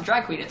like, oh, it's a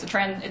drag queen, it's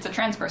a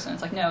trans person.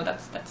 It's like, no,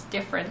 that's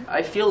different.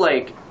 I feel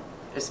like,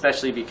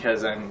 especially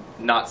because I'm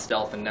not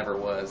stealth and never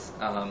was,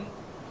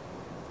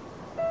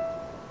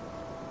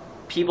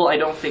 people I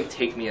don't think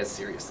take me as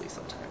seriously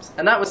sometimes.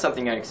 And that was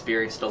something I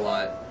experienced a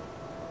lot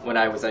when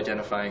I was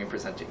identifying and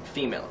presenting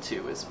female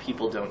too, is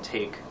people don't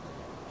take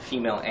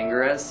female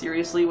anger as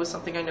seriously, was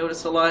something I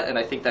noticed a lot, and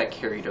I think that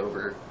carried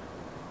over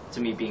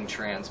to me being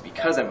trans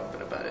because I'm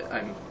open about it.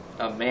 I'm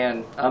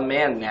a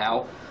man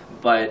now,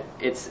 but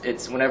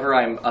it's whenever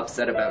I'm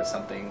upset about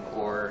something,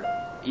 or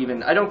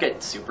even, I don't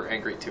get super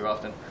angry too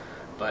often,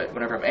 but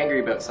whenever I'm angry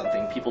about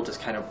something, people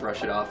just kind of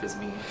brush it off as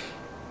me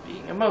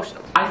being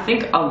emotional. I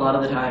think a lot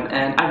of the time,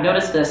 and I've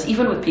noticed this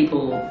even with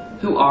people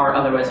who are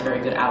otherwise very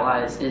good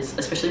allies, is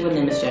especially when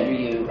they misgender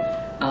you,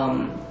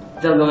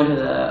 they'll go into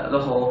the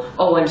whole,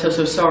 oh, I'm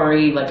so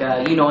sorry, like,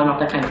 you know, I'm not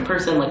that kind of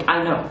person. Like,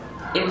 I know,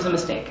 it was a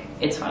mistake,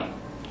 it's fine.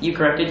 You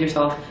corrected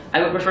yourself.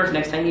 I would prefer if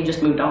next time you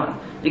just moved on,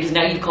 because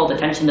now you've called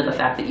attention to the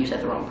fact that you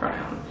said the wrong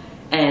pronoun.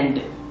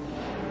 And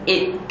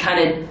it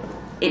kind of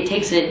it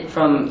takes it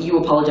from you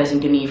apologizing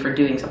to me for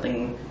doing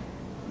something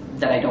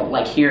that I don't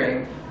like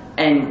hearing,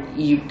 and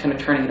you kind of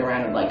turning it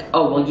around and like,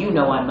 oh, well, you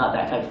know I'm not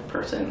that type of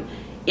person.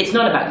 It's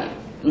not about you.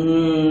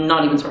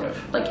 Not even sort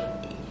of. Like,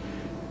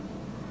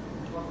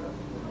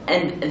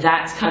 and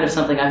that's kind of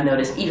something I've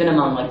noticed, even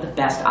among like the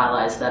best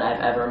allies that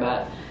I've ever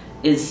met,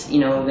 is, you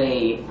know,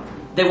 they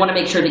want to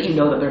make sure that you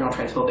know that they're not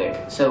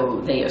transphobic.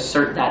 So they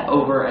assert that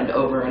over and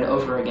over and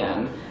over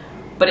again.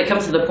 But it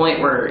comes to the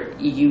point where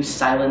you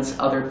silence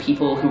other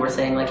people who are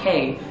saying like,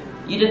 hey,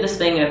 you did this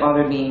thing and it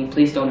bothered me,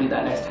 please don't do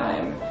that next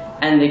time.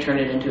 And they turn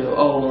it into,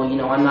 oh, well, you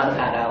know, I'm not a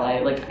bad ally.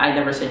 Like, I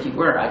never said you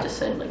were, I just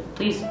said, like,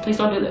 please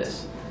don't do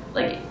this.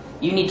 Like,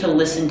 you need to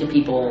listen to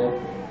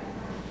people,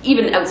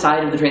 even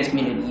outside of the trans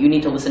community, you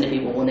need to listen to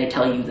people when they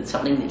tell you that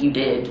something that you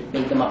did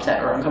made them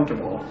upset or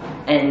uncomfortable,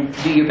 and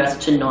do your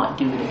best to not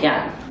do it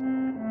again.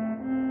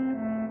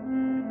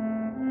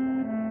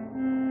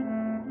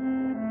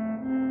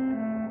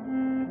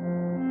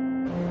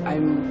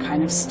 I'm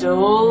kind of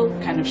still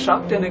kind of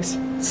shocked and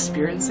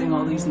experiencing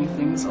all these new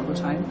things all the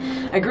time.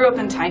 I grew up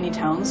in tiny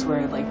towns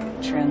where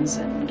like trans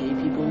and gay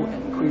people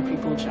and queer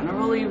people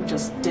generally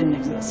just didn't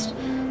exist.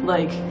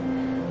 Like,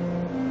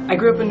 I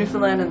grew up in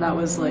Newfoundland and that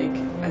was like,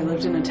 I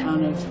lived in a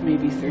town of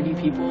maybe 30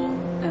 people,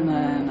 and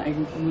then I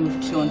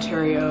moved to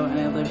Ontario and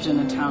I lived in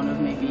a town of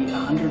maybe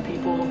 100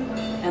 people,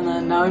 and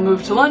then now I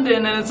moved to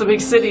London and it's a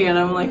big city, and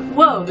I'm like,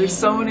 whoa, there's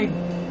so many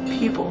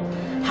people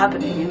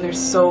happening and there's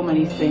so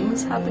many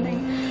things happening.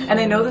 And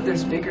I know that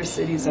there's bigger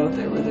cities out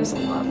there where there's a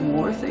lot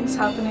more things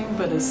happening,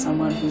 but as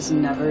someone who's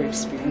never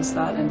experienced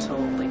that until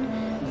like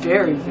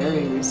very,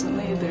 very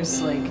recently,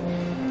 there's like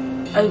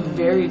a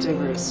very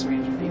diverse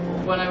range of people.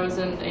 When I was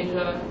in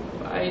Asia,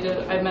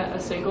 I met a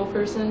single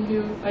person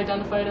who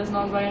identified as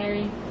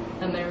non-binary,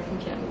 and they were from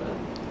Canada.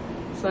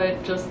 So I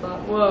just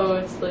thought, whoa,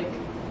 it's like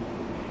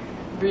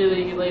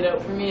really laid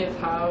out for me of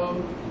how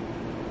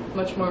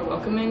much more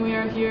welcoming we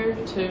are here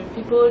to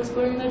people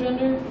exploring their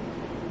gender.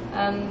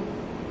 And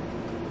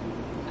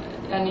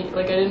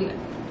like, I didn't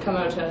come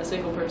out to a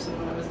single person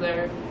when I was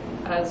there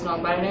as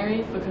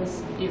non-binary,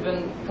 because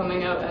even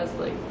coming out as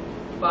like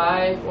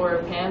bi or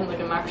pan, like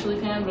I'm actually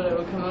pan, but I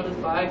would come out as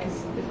bi,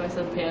 because if I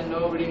said pan,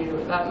 nobody knew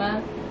what that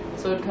meant.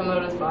 So I'd come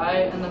out as bi,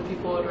 and then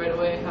people would right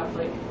away have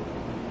like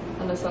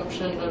an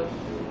assumption of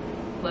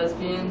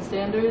lesbian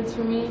standards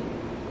for me.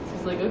 So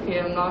it's like, okay,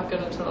 I'm not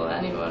gonna tell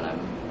anyone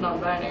I'm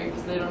non-binary,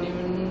 because they don't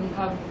even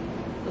have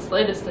the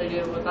slightest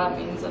idea of what that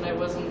means, and I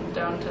wasn't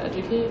down to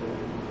educate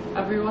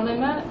everyone I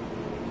met.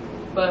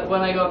 But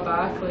when I got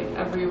back, like,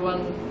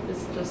 everyone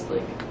is just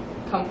like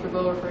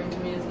comfortable referring to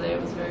me as they.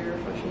 It was very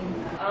refreshing.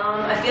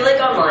 I feel like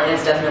online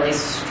it's definitely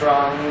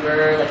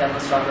stronger, like I'm a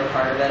stronger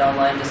part of it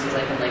online, just because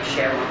I can like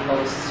share one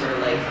posts or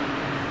like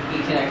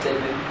be connected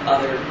with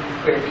other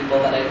queer people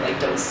that I like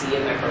don't see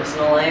in my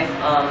personal life.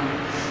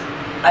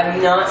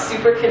 I'm not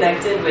super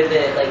connected with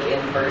it like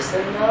in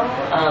person though.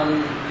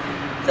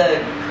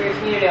 The queer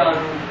community on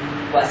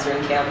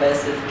Western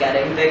campus is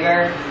getting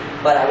bigger,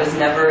 but I was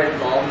never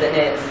involved in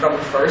it from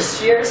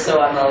first year,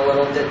 so I'm a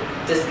little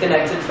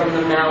disconnected from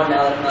them now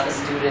that I'm not a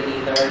student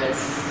either, and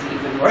it's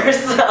even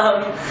worse.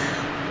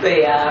 But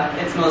yeah,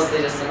 it's mostly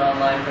just an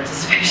online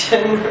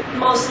participation.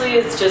 Mostly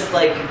it's just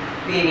like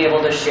being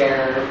able to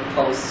share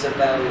posts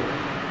about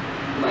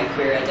my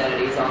queer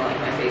identities on like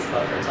my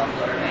Facebook or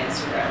Tumblr or my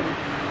Instagram.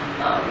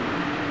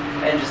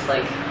 And just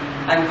like,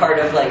 I'm part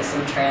of like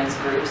some trans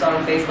groups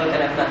on Facebook,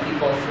 and I've met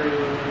people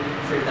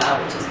through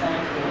that, which is kind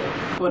of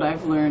cool. What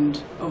I've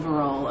learned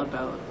overall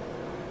about,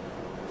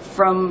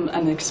 from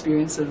an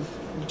experience of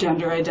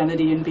gender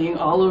identity and being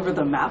all over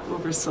the map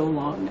over so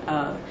long,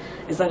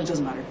 is that it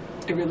doesn't matter.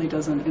 It really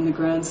doesn't. In the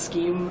grand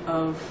scheme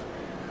of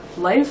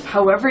life,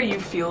 however you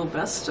feel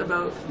best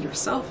about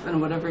yourself and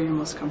whatever you're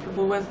most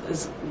comfortable with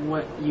is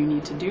what you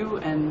need to do,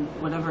 and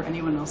whatever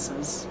anyone else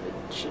says,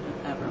 it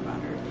shouldn't ever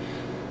matter.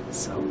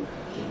 So,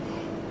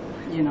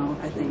 you know,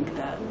 I think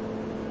that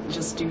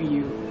just do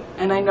you.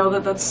 And I know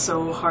that that's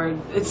so hard.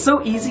 It's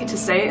so easy to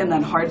say and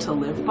then hard to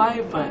live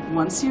by, but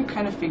once you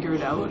kind of figure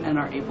it out and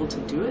are able to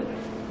do it,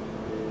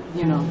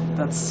 you know,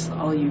 that's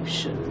all you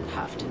should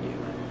have to do.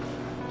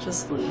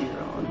 Just live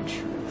your own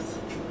truth.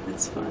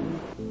 It's fun.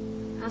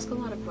 Ask a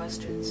lot of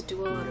questions,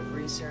 do a lot of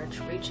research,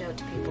 reach out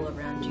to people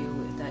around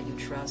you that you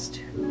trust,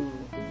 who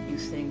you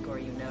think or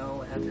you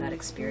know have had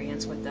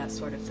experience with that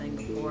sort of thing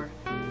before.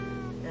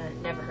 It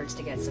never hurts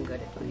to get some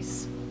good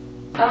advice.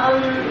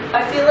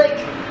 I feel like,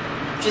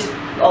 just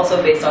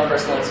also based on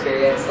personal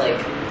experience, like,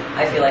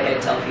 I feel like I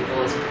tell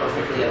people it's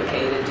perfectly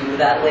okay to do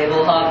that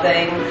label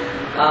hopping.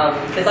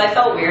 Because I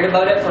felt weird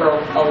about it for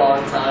a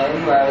long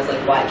time, where I was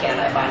like, why can't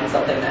I find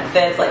something that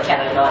fits? Like,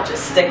 can I not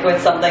just stick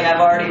with something I've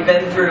already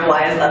been through?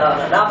 Why is that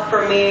not enough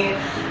for me?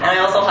 And I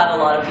also had a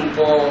lot of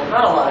people,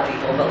 not a lot of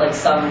people, but like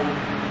some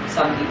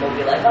people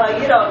be like, oh,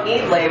 you don't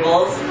need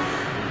labels.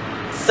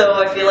 So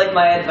I feel like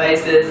my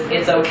advice is,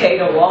 it's okay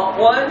to want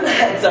one,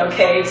 it's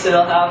okay to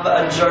have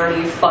a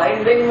journey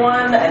finding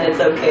one, and it's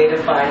okay to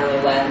finally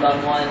land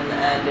on one,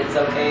 and it's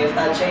okay if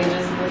that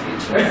changes in the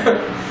future.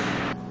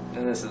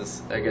 And this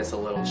is, I guess, a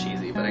little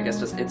cheesy, but I guess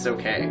just it's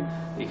okay,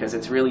 because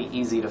it's really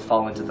easy to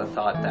fall into the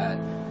thought that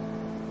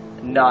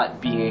not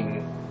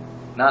being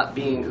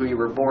who you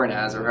were born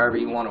as, or however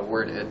you want to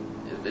word it,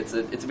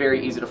 it's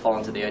very easy to fall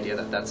into the idea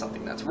that that's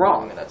something that's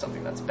wrong and that's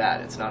something that's bad.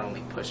 It's not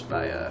only pushed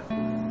by a,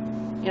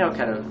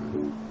 kind of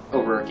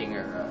overarching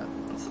or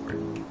what's the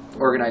word,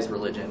 organized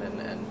religion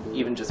and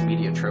even just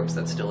media tropes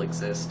that still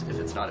exist. If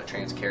it's not a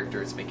trans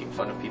character, it's making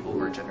fun of people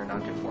who are gender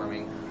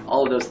nonconforming.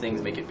 All of those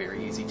things make it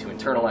very easy to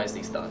internalize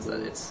these thoughts that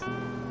it's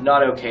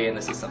not okay and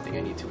this is something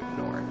I need to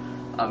ignore.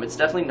 It's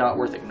definitely not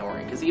worth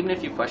ignoring, because even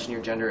if you question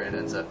your gender and it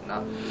ends up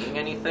not being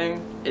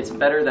anything, it's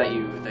better that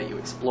you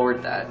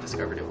explored that,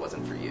 discovered it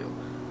wasn't for you.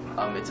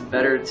 It's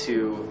better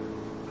to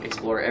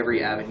explore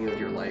every avenue of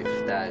your life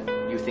that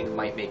you think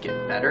might make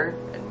it better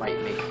and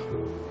might make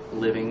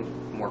living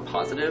more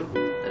positive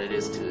than it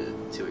is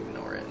to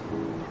ignore it.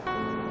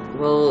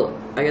 Well,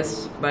 I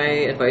guess my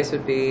advice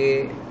would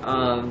be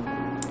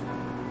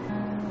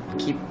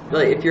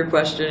if you're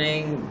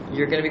questioning,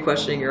 you're going to be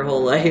questioning your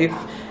whole life.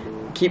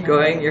 Keep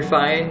going, you're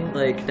fine.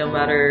 Like, no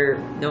matter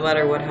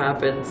what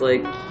happens,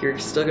 like, you're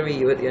still gonna be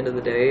you at the end of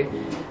the day.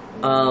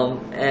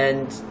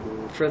 And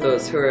for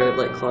those who are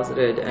like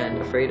closeted and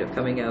afraid of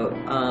coming out,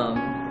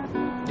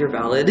 you're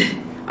valid.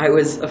 I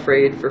was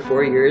afraid for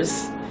 4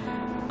 years,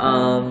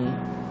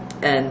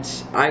 and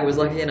I was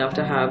lucky enough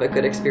to have a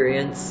good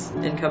experience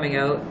in coming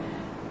out.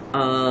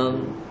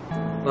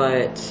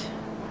 But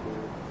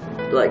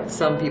like,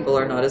 some people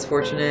are not as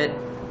fortunate.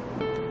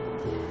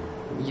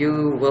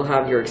 You will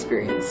have your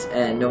experience,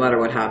 and no matter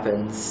what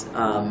happens,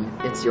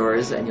 it's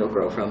yours and you'll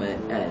grow from it,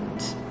 and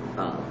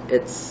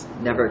it's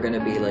never going to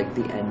be like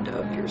the end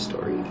of your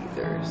story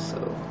either, so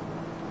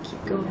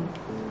keep going.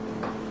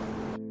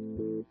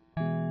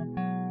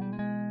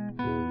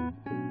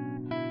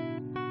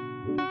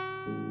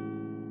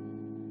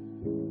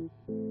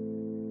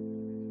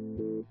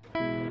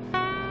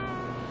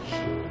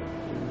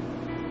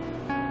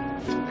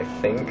 I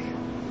think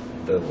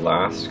the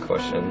last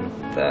question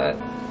that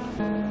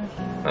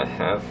I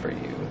have for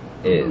you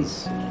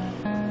is,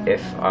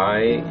 if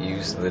I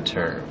use the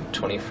term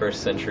 21st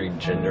century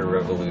gender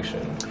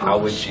revolution, how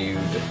would you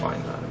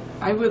define that?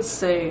 I would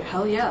say,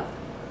 hell yeah.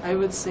 I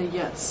would say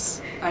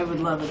yes. I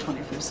would love a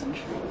 21st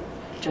century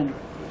gender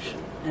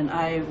revolution. And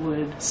I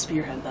would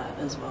spearhead that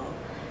as well,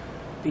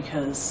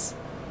 because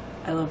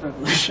I love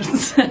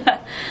revolutions.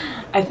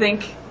 I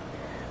think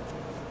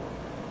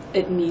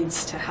it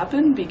needs to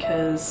happen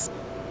because,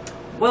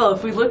 well,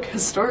 if we look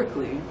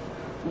historically,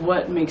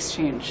 what makes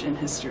change in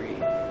history?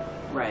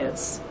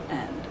 Riots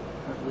and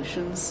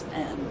revolutions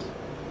and,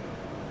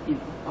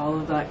 all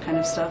of that kind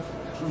of stuff.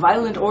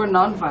 Violent or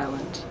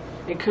non-violent.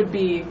 It could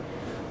be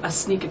a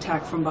sneak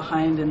attack from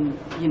behind and,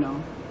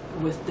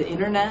 with the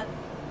internet,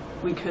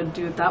 we could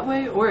do it that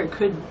way. Or it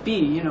could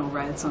be,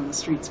 riots on the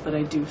streets. But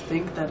I do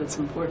think that it's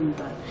important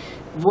that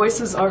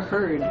voices are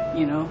heard,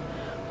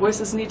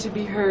 Voices need to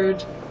be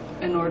heard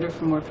in order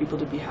for more people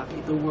to be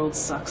happy. The world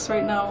sucks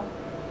right now.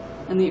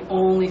 And the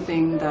only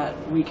thing that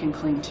we can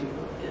cling to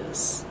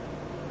is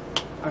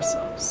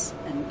ourselves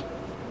and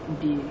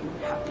being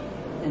happy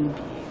and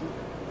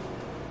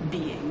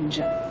being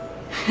general.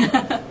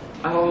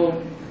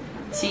 Oh,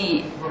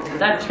 see,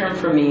 that term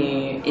for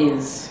me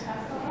is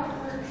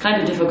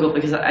kind of difficult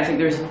because I think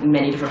there's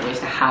many different ways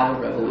to have a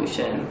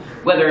revolution.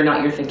 Whether or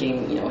not you're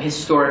thinking,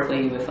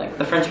 historically with like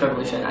the French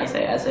Revolution, I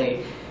say as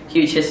a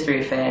huge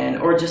history fan,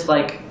 or just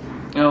like,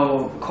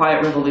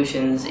 quiet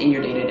revolutions in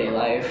your day-to-day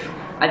life.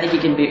 I think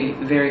it can be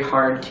very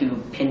hard to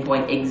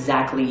pinpoint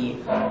exactly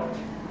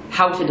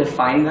how to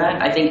define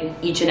that. I think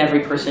each and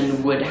every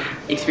person would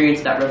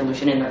experience that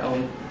revolution in their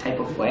own type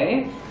of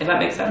way, if that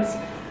makes sense.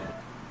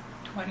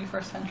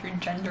 21st century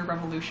gender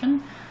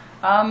revolution?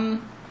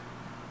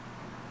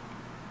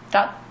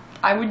 That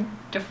I would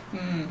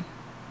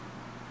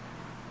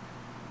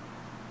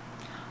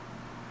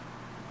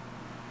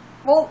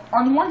Well,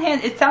 on one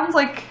hand, it sounds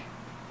like,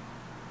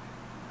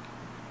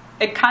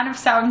 it kind of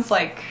sounds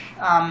like,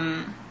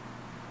 I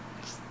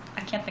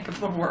can't think of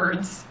the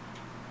words.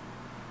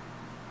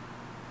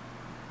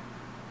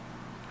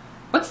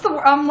 What's the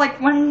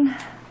like when?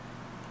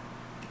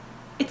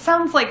 It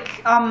sounds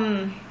like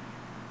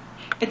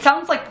it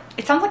sounds like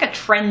a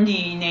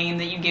trendy name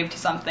that you give to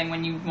something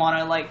when you want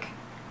to like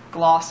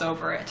gloss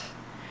over it.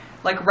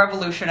 Like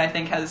revolution, I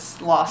think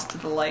has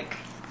lost the like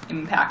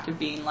impact of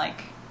being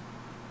like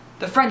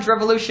the French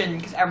Revolution,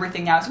 because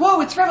everything now is,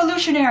 whoa, it's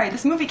revolutionary.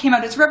 This movie came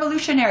out, it's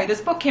revolutionary. This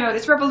book came out,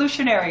 it's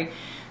revolutionary.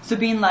 So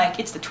being like,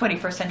 it's the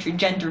 21st century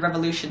gender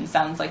revolution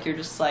sounds like you're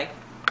just like,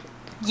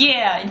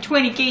 yeah, in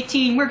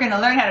 2018, we're gonna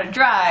learn how to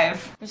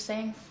drive. Just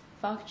saying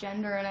fuck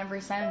gender in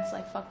every sense,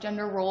 like fuck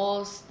gender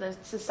roles, the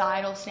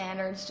societal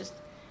standards, just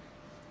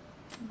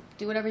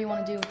do whatever you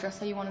want to do, dress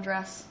how you want to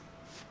dress.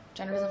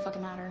 Gender doesn't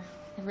fucking matter.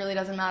 It really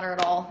doesn't matter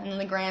at all. And in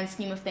the grand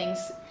scheme of things,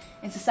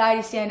 in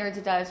society standards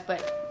it does,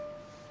 but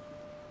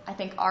I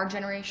think our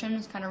generation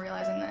is kind of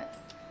realizing that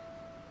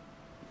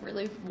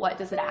really what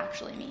does it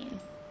actually mean?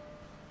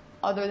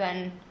 Other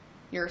than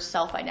your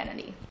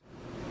self-identity.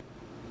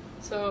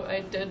 So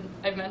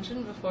I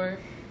mentioned before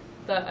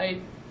that I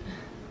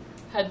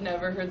had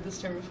never heard this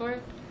term before,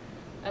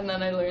 and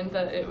then I learned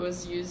that it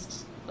was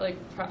used, like,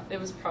 it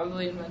was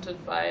probably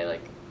invented by,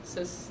 like,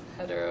 cis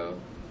hetero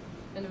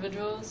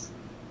individuals,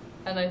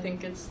 and I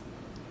think it's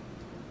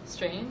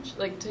strange,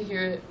 like, to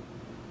hear it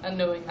and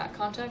knowing that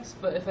context,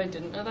 but if I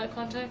didn't know that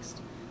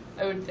context,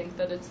 I would think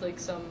that it's, like,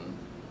 some,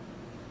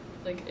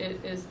 like,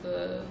 it is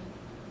the,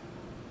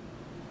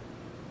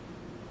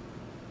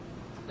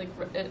 like,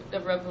 a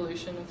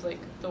revolution of, like,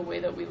 the way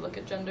that we look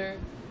at gender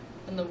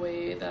and the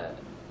way that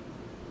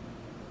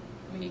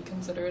we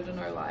consider it in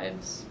our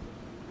lives,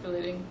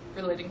 relating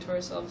to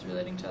ourselves,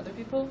 relating to other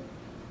people.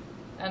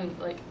 And,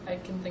 like, I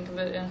can think of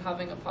it in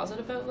having a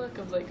positive outlook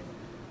of, like,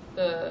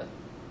 the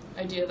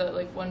idea that,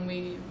 like, when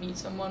we meet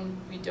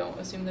someone, we don't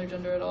assume their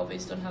gender at all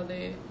based on how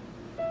they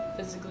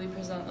physically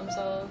present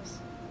themselves,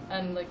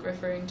 and, like,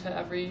 referring to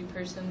every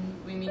person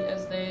we meet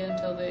as they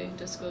until they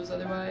disclose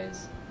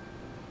otherwise.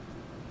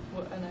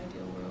 What an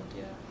ideal world,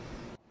 yeah.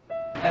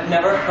 I've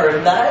never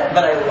heard that,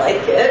 but I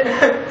like it.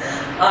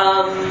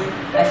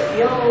 I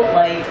feel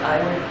like I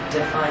would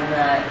define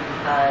that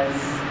as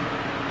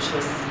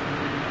just,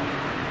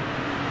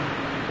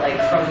 like,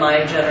 from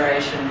my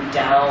generation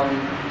down,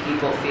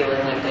 people feeling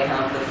like they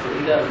have the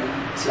freedom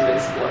to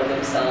explore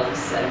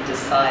themselves and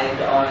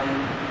decide on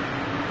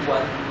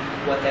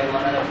what they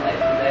want out of life,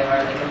 who they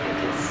are. Like, I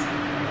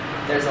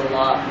think there's a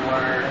lot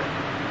more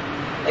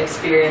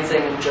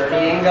experiencing and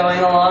journeying going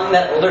along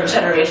that older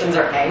generations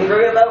are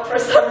angry about for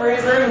some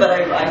reason, but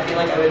I feel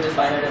like I would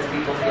define it as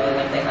people feeling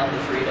like they have the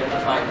freedom to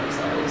find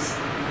themselves.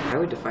 I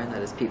would define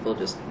that as people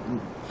just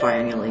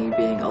finally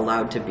being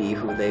allowed to be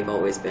who they've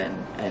always been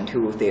and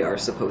who they are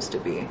supposed to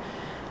be.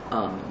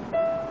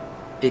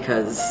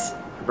 Because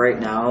right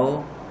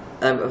now,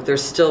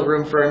 there's still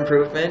room for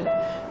improvement,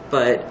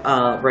 but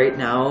right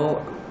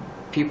now,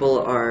 people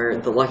are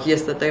the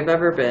luckiest that they've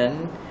ever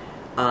been.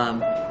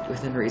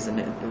 Within reason,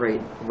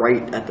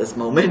 right at this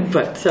moment,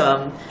 but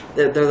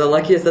they're the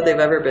luckiest that they've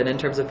ever been in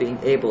terms of being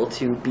able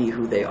to be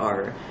who they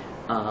are.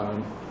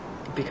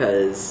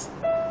 Because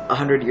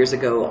 100 years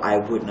ago, I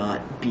would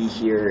not be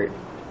here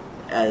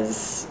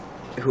as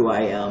who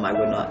I am. I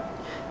would not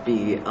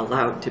be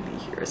allowed to be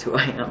here as who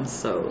I am.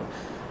 So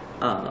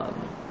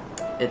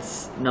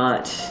it's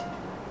not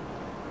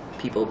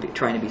people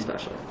trying to be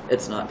special.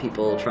 It's not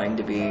people trying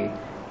to be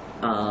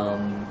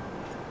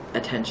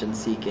attention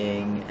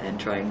seeking and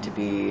trying to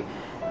be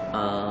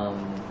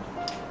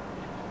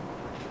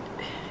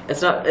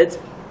it's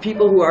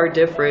people who are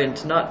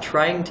different, not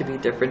trying to be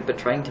different, but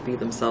trying to be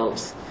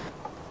themselves.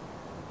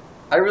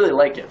 I really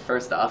like it,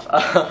 first off.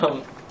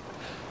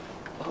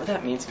 What would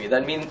that mean to me?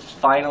 That means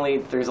finally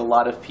there's a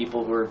lot of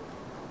people who are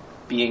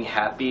being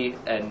happy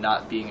and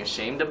not being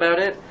ashamed about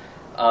it.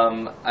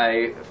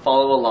 I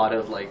follow a lot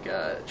of, like,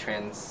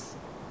 trans,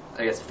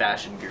 I guess,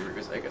 fashion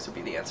gurus, I guess would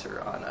be the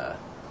answer,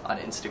 on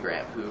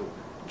Instagram, who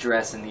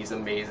dress in these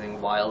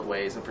amazing, wild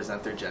ways and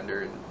present their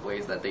gender in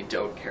ways that they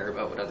don't care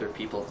about what other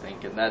people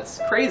think, and that's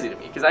crazy to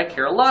me, because I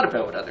care a lot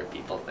about what other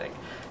people think.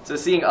 So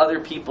seeing other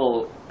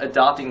people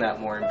adopting that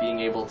more and being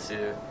able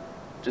to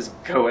just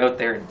go out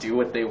there and do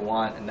what they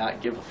want and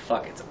not give a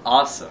fuck, it's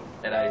awesome.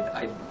 And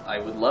I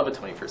would love a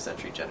 21st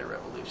century gender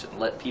revolution.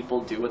 Let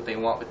people do what they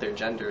want with their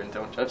gender and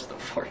don't judge them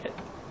for it.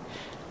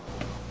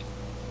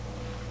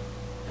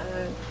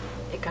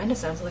 It kind of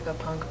sounds like a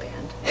punk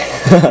band.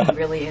 I'm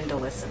really into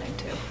listening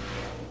to.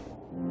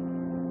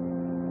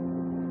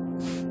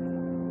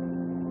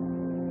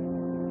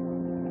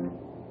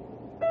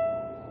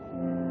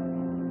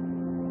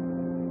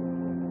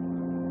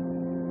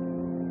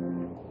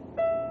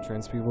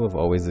 Trans people have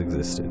always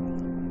existed,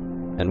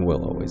 and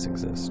will always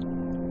exist.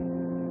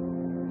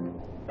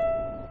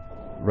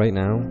 Right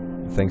now,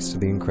 thanks to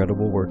the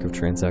incredible work of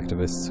trans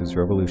activists whose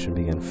revolution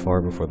began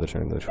far before the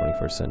turn of the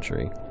 21st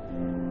century,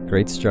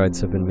 great strides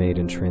have been made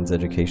in trans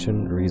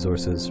education,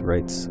 resources,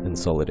 rights, and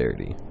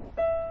solidarity.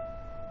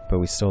 But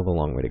we still have a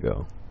long way to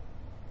go.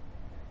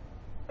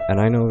 And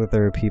I know that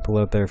there are people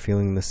out there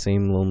feeling the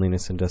same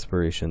loneliness and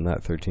desperation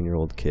that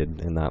 13-year-old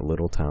kid in that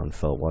little town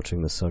felt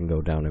watching the sun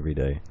go down every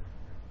day,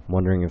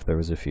 wondering if there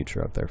was a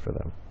future out there for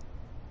them.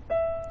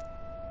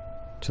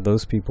 To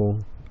those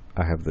people,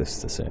 I have this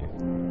to say.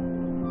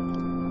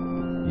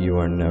 You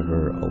are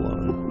never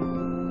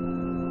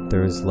alone.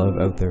 There is love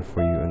out there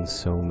for you in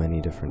so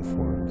many different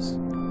forms,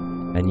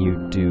 and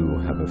you do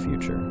have a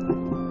future.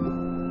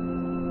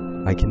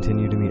 I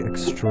continue to meet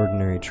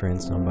extraordinary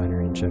trans,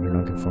 non-binary, and gender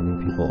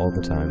non-conforming people all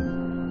the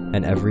time,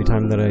 and every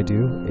time that I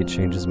do, it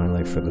changes my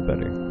life for the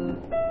better.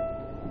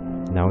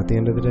 Now at the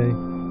end of the day,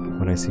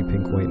 when I see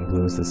pink, white, and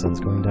blue as the sun's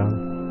going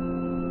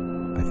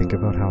down, I think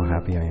about how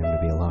happy I am to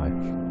be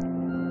alive.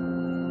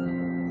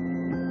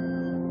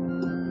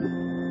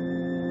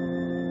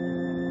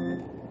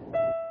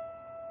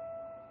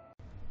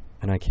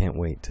 And I can't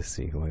wait to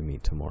see who I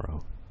meet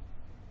tomorrow.